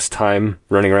lot less time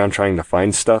running around trying to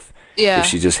find stuff if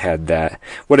she just had that.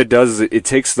 What it does is it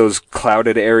takes those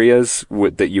clouded areas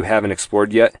that you haven't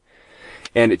explored yet,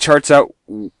 and it charts out,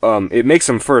 it makes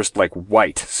them first like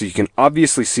white, so you can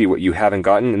obviously see what you haven't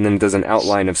gotten, and then does an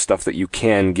outline of stuff that you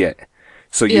can get.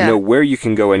 So you know where you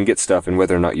can go and get stuff and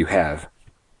whether or not you have.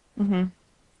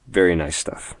 Very nice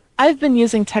stuff. I've been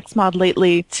using text mod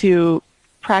lately to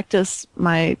practice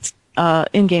my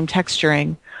in-game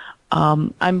texturing.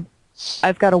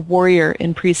 I've got a warrior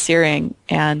in pre-searing,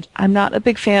 and I'm not a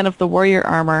big fan of the warrior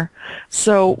armor.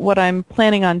 So what I'm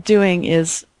planning on doing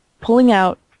is pulling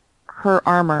out her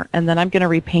armor, and then I'm going to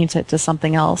repaint it to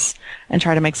something else and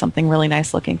try to make something really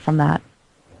nice looking from that.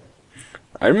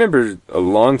 I remember a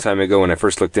long time ago when I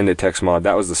first looked into text mod,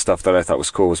 that was the stuff that I thought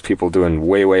was cool, was people doing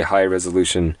way, way high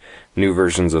resolution new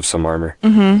versions of some armor.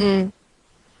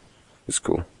 It's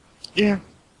cool. Yeah.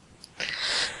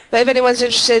 But if anyone's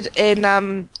interested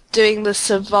in doing the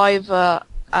Survivor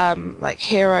like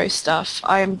hero stuff,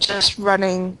 I'm just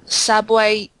running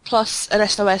Sabway plus an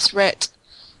SOS Writ,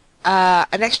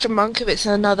 an extra monk if it's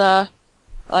in another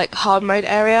like hard mode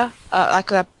area, like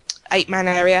a 8-man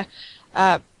area,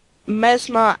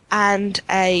 Mesmer and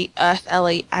a Earth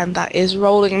Ellie, and that is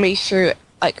rolling me through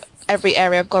like every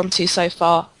area I've gone to so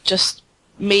far. Just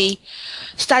me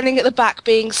standing at the back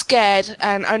being scared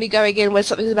and only going in when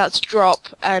something's about to drop,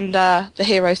 and the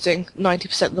hero's doing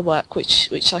 90% of the work, which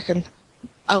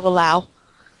I'll allow.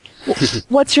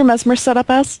 What's your Mesmer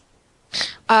setup as?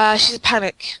 She's a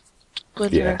panic.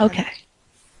 Good. Yeah. Okay.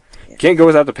 Can't go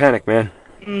without the panic, man.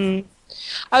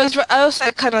 I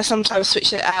also kind of sometimes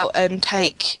switch it out and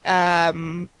take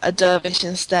a dervish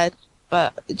instead,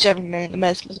 but generally the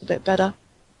Mesmer's a bit better.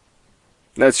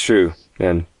 That's true,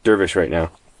 man. Dervish right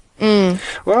now.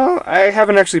 Well, I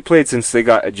haven't actually played since they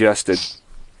got adjusted.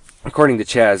 According to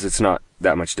Chaz, it's not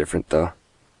that much different, though.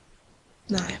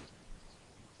 No.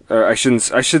 Or I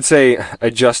should say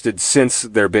adjusted since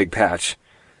their big patch.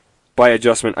 By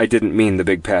adjustment, I didn't mean the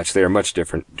big patch. They are much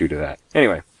different due to that.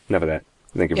 Anyway, enough of that.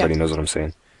 I think everybody knows what I'm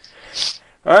saying.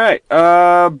 Alright,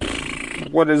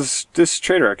 what is this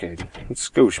Trader Arcade? Let's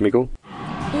go, Schmeagle.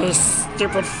 You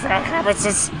stupid fat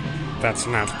hobbitses. That's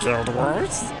not Guild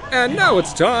Wars. And now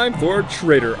it's time for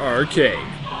Trader Arcade.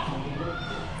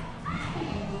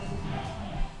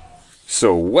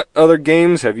 So, what other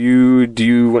games do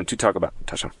you want to talk about,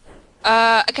 Tasha?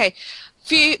 Okay.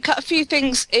 A few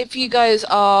things if you guys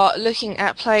are looking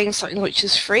at playing something which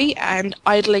is free and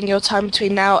idling your time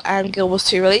between now and Guild Wars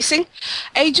 2 releasing.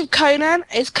 Age of Conan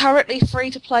is currently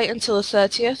free to play until the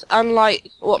 30th. Unlike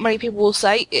what many people will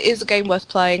say, it is a game worth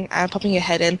playing and popping your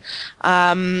head in.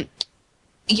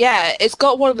 Yeah, it's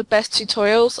got one of the best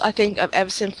tutorials I think I've ever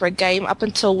seen for a game. Up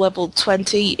until level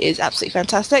 20 is absolutely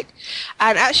fantastic.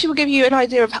 And actually will give you an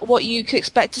idea of what you could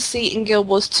expect to see in Guild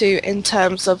Wars 2 in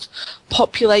terms of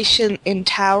population in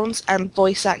towns and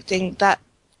voice acting. That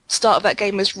start of that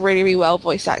game is really, really well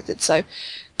voice acted, so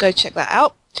go check that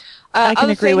out. I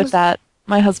can agree with that.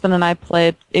 My husband and I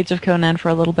played Age of Conan for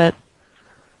a little bit.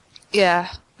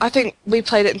 Yeah, I think we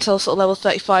played it until sort of level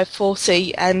 35,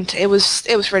 40, and it was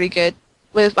really good.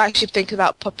 We're actually thinking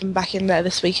about popping back in there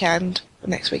this weekend,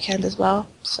 next weekend as well.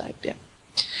 So, yeah.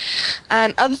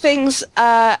 And other things,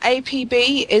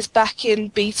 APB is back in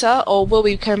beta, or will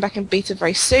be coming back in beta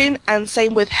very soon. And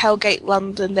same with Hellgate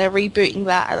London, they're rebooting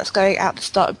that, and that's going out at the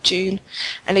start of June.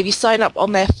 And if you sign up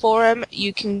on their forum,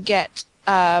 you can get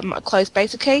a closed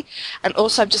beta key. And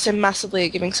also, I've just been massively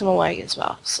giving some away as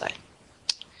well. So,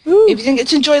 if you didn't get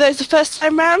to enjoy those the first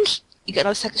time round, you get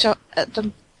another second shot at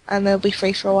them, and they'll be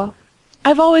free for a while.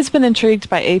 I've always been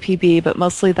intrigued by APB, but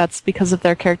mostly that's because of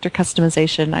their character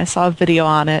customization. I saw a video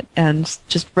on it and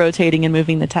just rotating and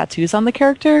moving the tattoos on the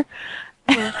character.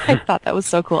 I thought that was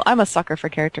so cool. I'm a sucker for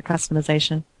character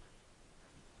customization.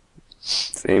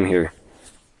 Same here.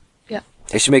 Yeah.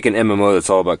 They should make an MMO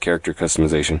that's all about character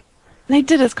customization. They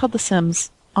did. It's called The Sims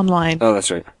Online. Oh,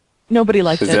 that's right. Nobody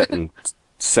liked it. Is that in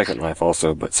Second Life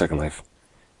also, but Second Life.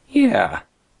 Yeah.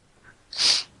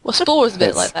 Well, Spore was a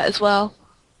bit like that as well.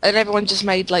 And everyone just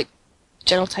made, like,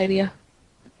 genitalia.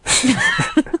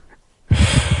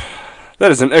 That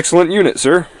is an excellent unit,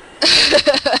 sir.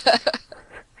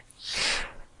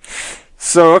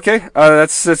 So, okay,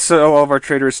 that's all of our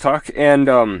traders talk. And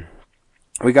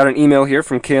we got an email here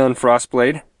from Kalen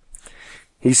Frostblade.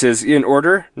 He says, in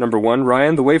order, number 1,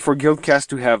 Ryan, the way for Guildcast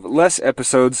to have less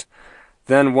episodes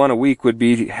than one a week would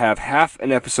be to have half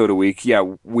an episode a week.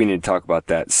 Yeah, we need to talk about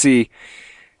that. See,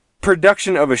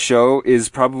 production of a show is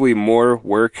probably more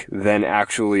work than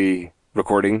actually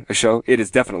recording a show. It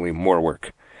is definitely more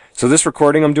work. So this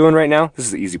recording I'm doing right now, this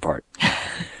is the easy part.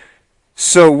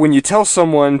 So when you tell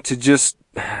someone to just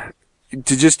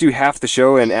do half the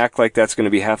show and act like that's going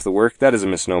to be half the work, that is a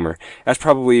misnomer. That's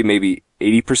probably maybe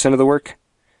 80% of the work.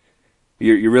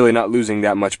 You're really not losing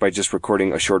that much by just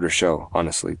recording a shorter show,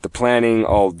 honestly. The planning,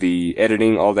 all the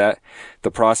editing, all that, the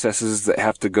processes that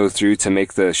have to go through to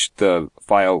make the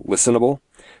file listenable,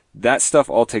 that stuff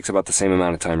all takes about the same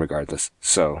amount of time regardless.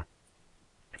 So,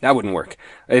 that wouldn't work.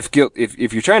 If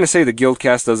you're trying to say the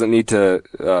Guildcast doesn't need to,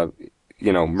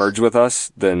 merge with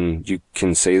us, then you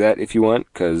can say that if you want,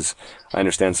 because I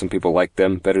understand some people like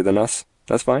them better than us.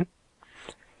 That's fine.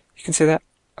 You can say that.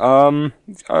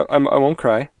 I won't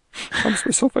cry. I promised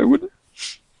myself I wouldn't.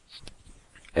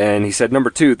 And he said, number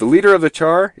 2, the leader of the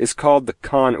Char is called the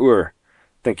Khan-Ur.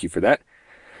 Thank you for that.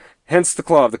 Hence the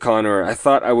Claw of the Khan-Ur. I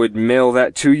thought I would mail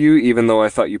that to you, even though I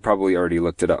thought you probably already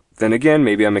looked it up. Then again,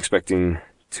 maybe I'm expecting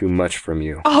too much from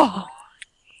you. Oh,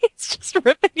 it's just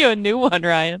ripping you a new one,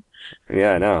 Ryan.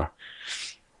 Yeah, I know.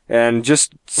 And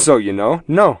just so you know,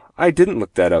 no, I didn't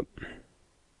look that up.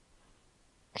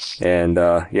 And,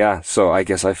 so I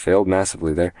guess I failed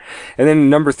massively there. And then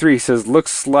number 3 says,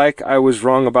 looks like I was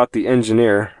wrong about the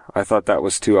engineer. I thought that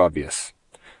was too obvious.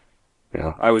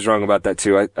 I was wrong about that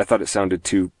too. I thought it sounded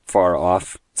too far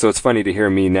off. So it's funny to hear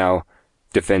me now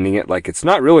defending it like it's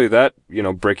not really that,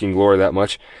 breaking lore that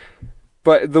much.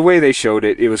 But the way they showed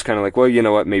it, it was kind of like, well, you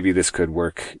know what, maybe this could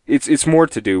work. It's more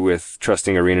to do with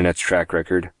trusting ArenaNet's track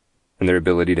record and their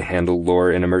ability to handle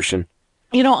lore and immersion.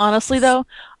 Honestly though,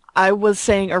 I was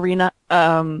saying arena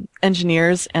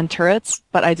engineers and turrets,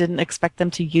 but I didn't expect them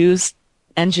to use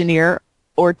engineer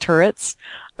or turrets.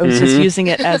 I was just using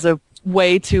it as a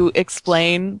way to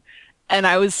explain, and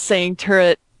I was saying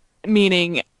turret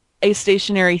meaning a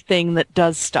stationary thing that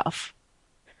does stuff.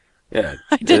 Yeah.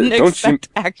 I didn't expect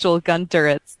actual gun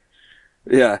turrets.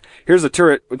 Yeah. Here's a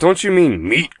turret. Don't you mean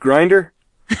meat grinder?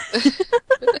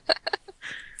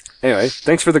 Anyway,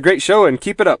 thanks for the great show and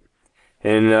keep it up.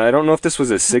 And I don't know if this was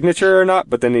his signature or not,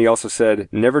 but then he also said,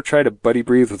 never try to buddy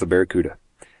breathe with a barracuda.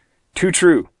 Too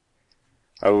true.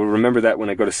 I will remember that when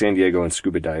I go to San Diego and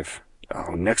scuba dive.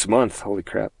 Oh, next month. Holy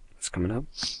crap. That's coming up.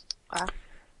 Wow.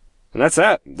 And that's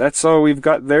that. That's all we've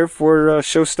got there for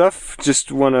show stuff.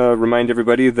 Just want to remind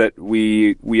everybody that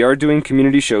we are doing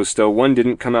community shows still. One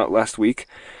didn't come out last week.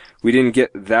 We didn't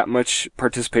get that much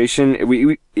participation.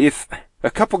 If a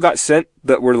couple got sent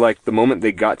that were like the moment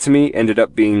they got to me ended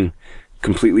up being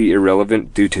completely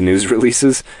irrelevant due to news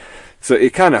releases. So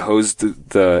it kind of hosed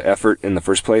the effort in the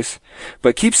first place.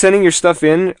 But keep sending your stuff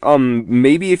in.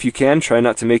 Maybe if you can, try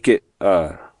not to make it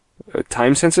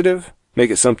time sensitive. Make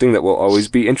it something that will always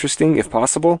be interesting if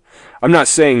possible. I'm not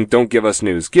saying don't give us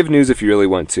news. Give news if you really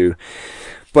want to.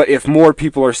 But if more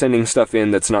people are sending stuff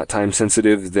in that's not time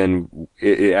sensitive, then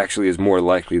it actually is more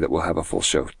likely that we'll have a full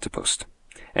show to post.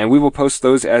 And we will post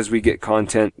those as we get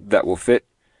content that will fit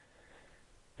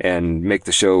and make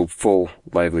the show full,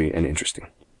 lively, and interesting.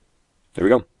 There we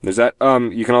go. There's that.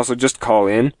 You can also just call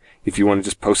in if you want to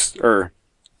just post or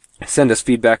send us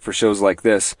feedback for shows like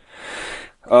this.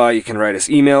 You can write us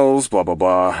emails, blah, blah,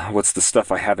 blah. What's the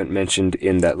stuff I haven't mentioned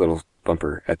in that little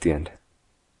bumper at the end?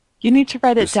 You need to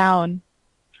write it down.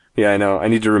 Yeah, I know. I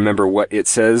need to remember what it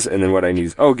says and then what I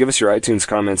need. Oh, give us your iTunes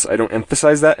comments. I don't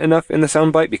emphasize that enough in the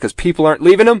soundbite because people aren't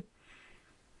leaving them.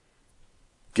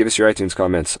 Give us your iTunes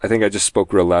comments. I think I just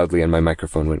spoke real loudly and my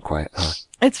microphone went quiet.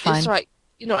 It's fine. It's right.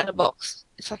 You're not in a box.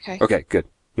 It's okay. Okay, good.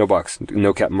 No box.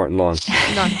 No Captain Martin Long.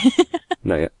 None.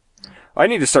 Not yet. I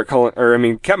need to start calling,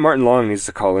 Captain Martin Long needs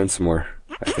to call in some more,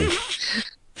 I think.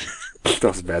 That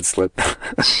was a bad slip.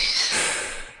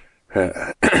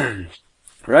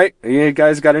 Right? You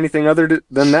guys got anything other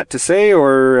than that to say,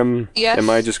 or yes. Am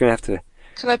I just going to have to,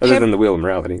 Can I other pimp? than the Wheel of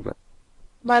Morality? But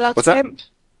Am I allowed what's to that? pimp?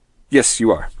 Yes,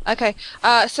 you are. Okay,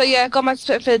 so yeah, got my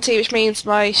Split Infinity, which means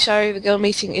my show, The Guild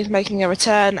Meeting, is making a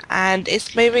return, and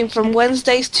it's moving from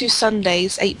Wednesdays to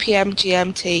Sundays, 8 PM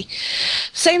GMT.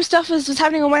 Same stuff as was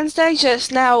happening on Wednesday,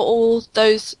 just now all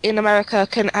those in America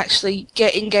can actually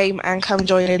get in-game and come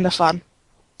join in the fun.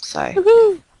 So,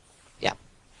 Woohoo! Yeah.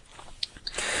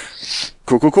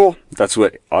 Cool. That's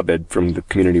what Abed from the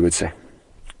community would say.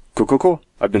 Cool.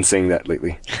 I've been saying that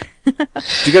lately. Do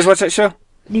you guys watch that show?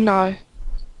 No.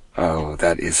 Oh,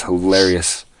 that is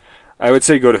hilarious. I would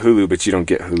say go to Hulu, but you don't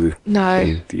get Hulu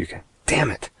in the UK.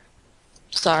 Damn it.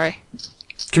 Sorry.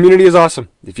 Community is awesome.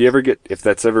 If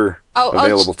that's ever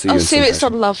available to you. I'll in see some if it's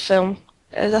fashion. on Love Film.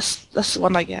 That's the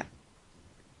one I get.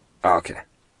 Oh, okay.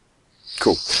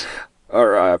 Cool.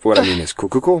 Alright, what I mean is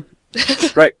cool.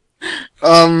 Right.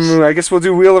 I guess we'll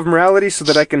do Wheel of Morality so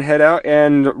that I can head out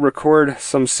and record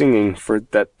some singing for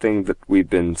that thing that we've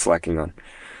been slacking on.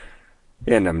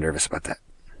 And I'm nervous about that.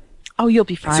 Oh, you'll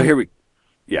be fine. So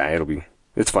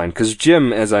it's fine, because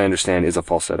Jim, as I understand, is a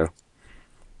falsetto.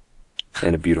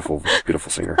 And a beautiful,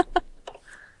 beautiful singer.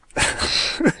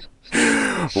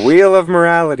 Wheel of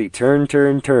Morality, turn.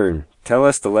 Tell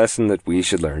us the lesson that we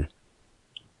should learn.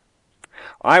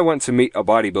 I want to meet a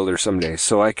bodybuilder someday,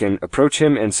 so I can approach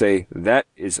him and say, that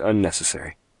is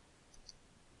unnecessary.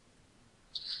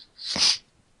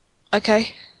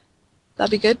 Okay.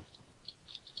 That'd be good.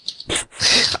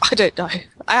 I don't know.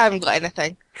 I haven't got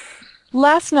anything.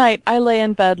 Last night, I lay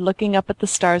in bed looking up at the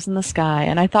stars in the sky,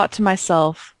 and I thought to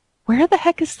myself, where the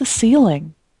heck is the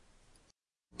ceiling?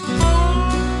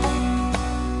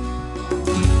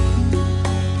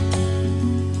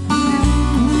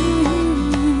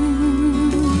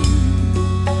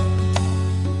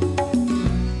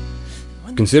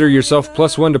 Consider yourself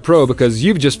 +1 to Pro because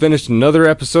you've just finished another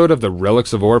episode of the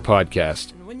Relics of Ore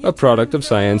podcast, a product of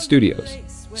Cyan Studios.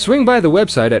 Swing by the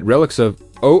website at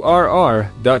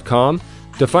relicsofORR.com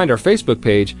to find our Facebook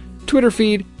page, Twitter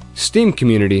feed, Steam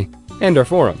community, and our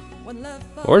forum.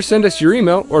 Or send us your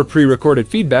email or pre-recorded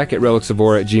feedback at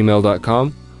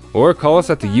relicsofore@gmail.com, or call us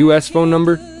at the US phone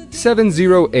number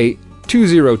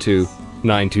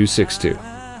 708-202-9262.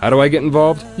 How do I get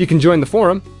involved? You can join the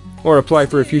forum, or apply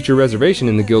for a future reservation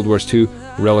in the Guild Wars 2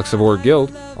 Relics of Ore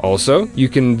Guild. Also, you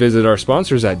can visit our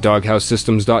sponsors at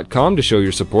doghousesystems.com to show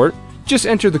your support. Just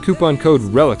enter the coupon code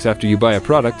RELICS after you buy a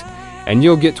product, and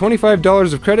you'll get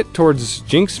 $25 of credit towards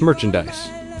Jinx merchandise.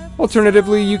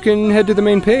 Alternatively, you can head to the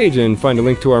main page and find a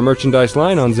link to our merchandise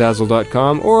line on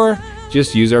Zazzle.com, or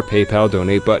just use our PayPal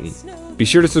donate button. Be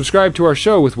sure to subscribe to our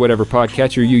show with whatever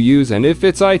podcatcher you use, and if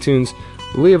it's iTunes,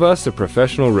 leave us a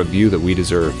professional review that we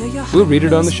deserve. We'll read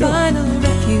it on the show.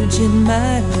 Refuge in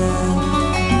my love.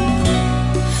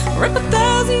 Rip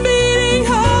 1,000 beating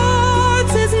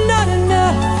hearts is not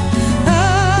enough.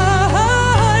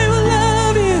 I will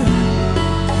love you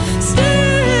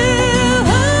still. I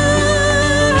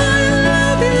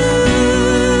love you.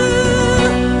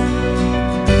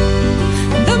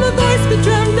 Though my voice be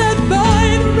drowned out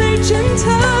by the raging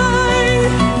tide,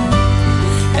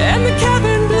 and the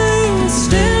cavern blue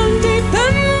still deep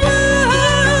and wide.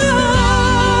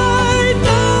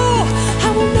 No, I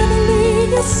will never leave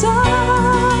your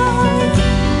side.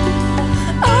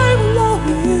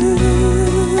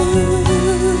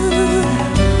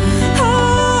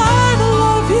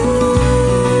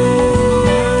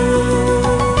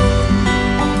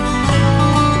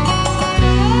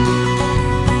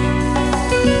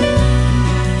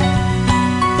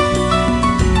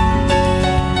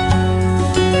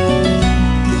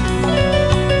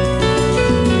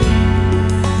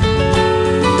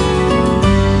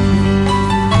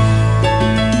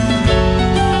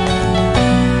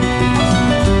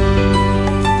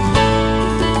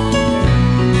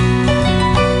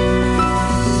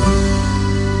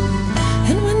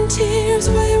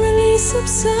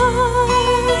 subside.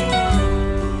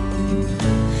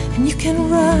 And you can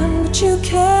run, but you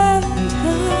can't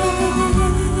hide.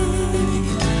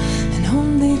 And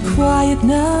only quiet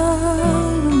now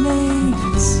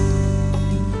remains.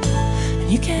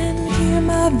 And you can hear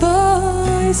my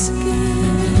voice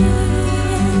again.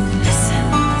 Listen.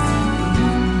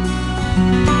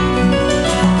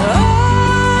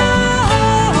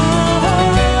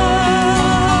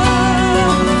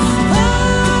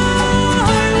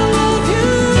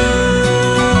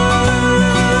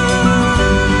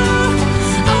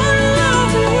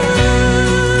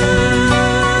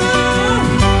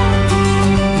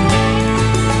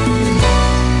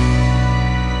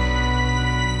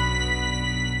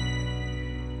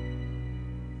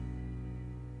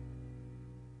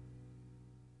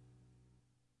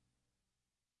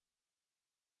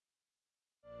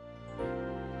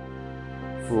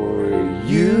 For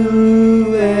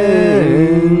you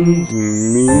and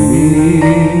me.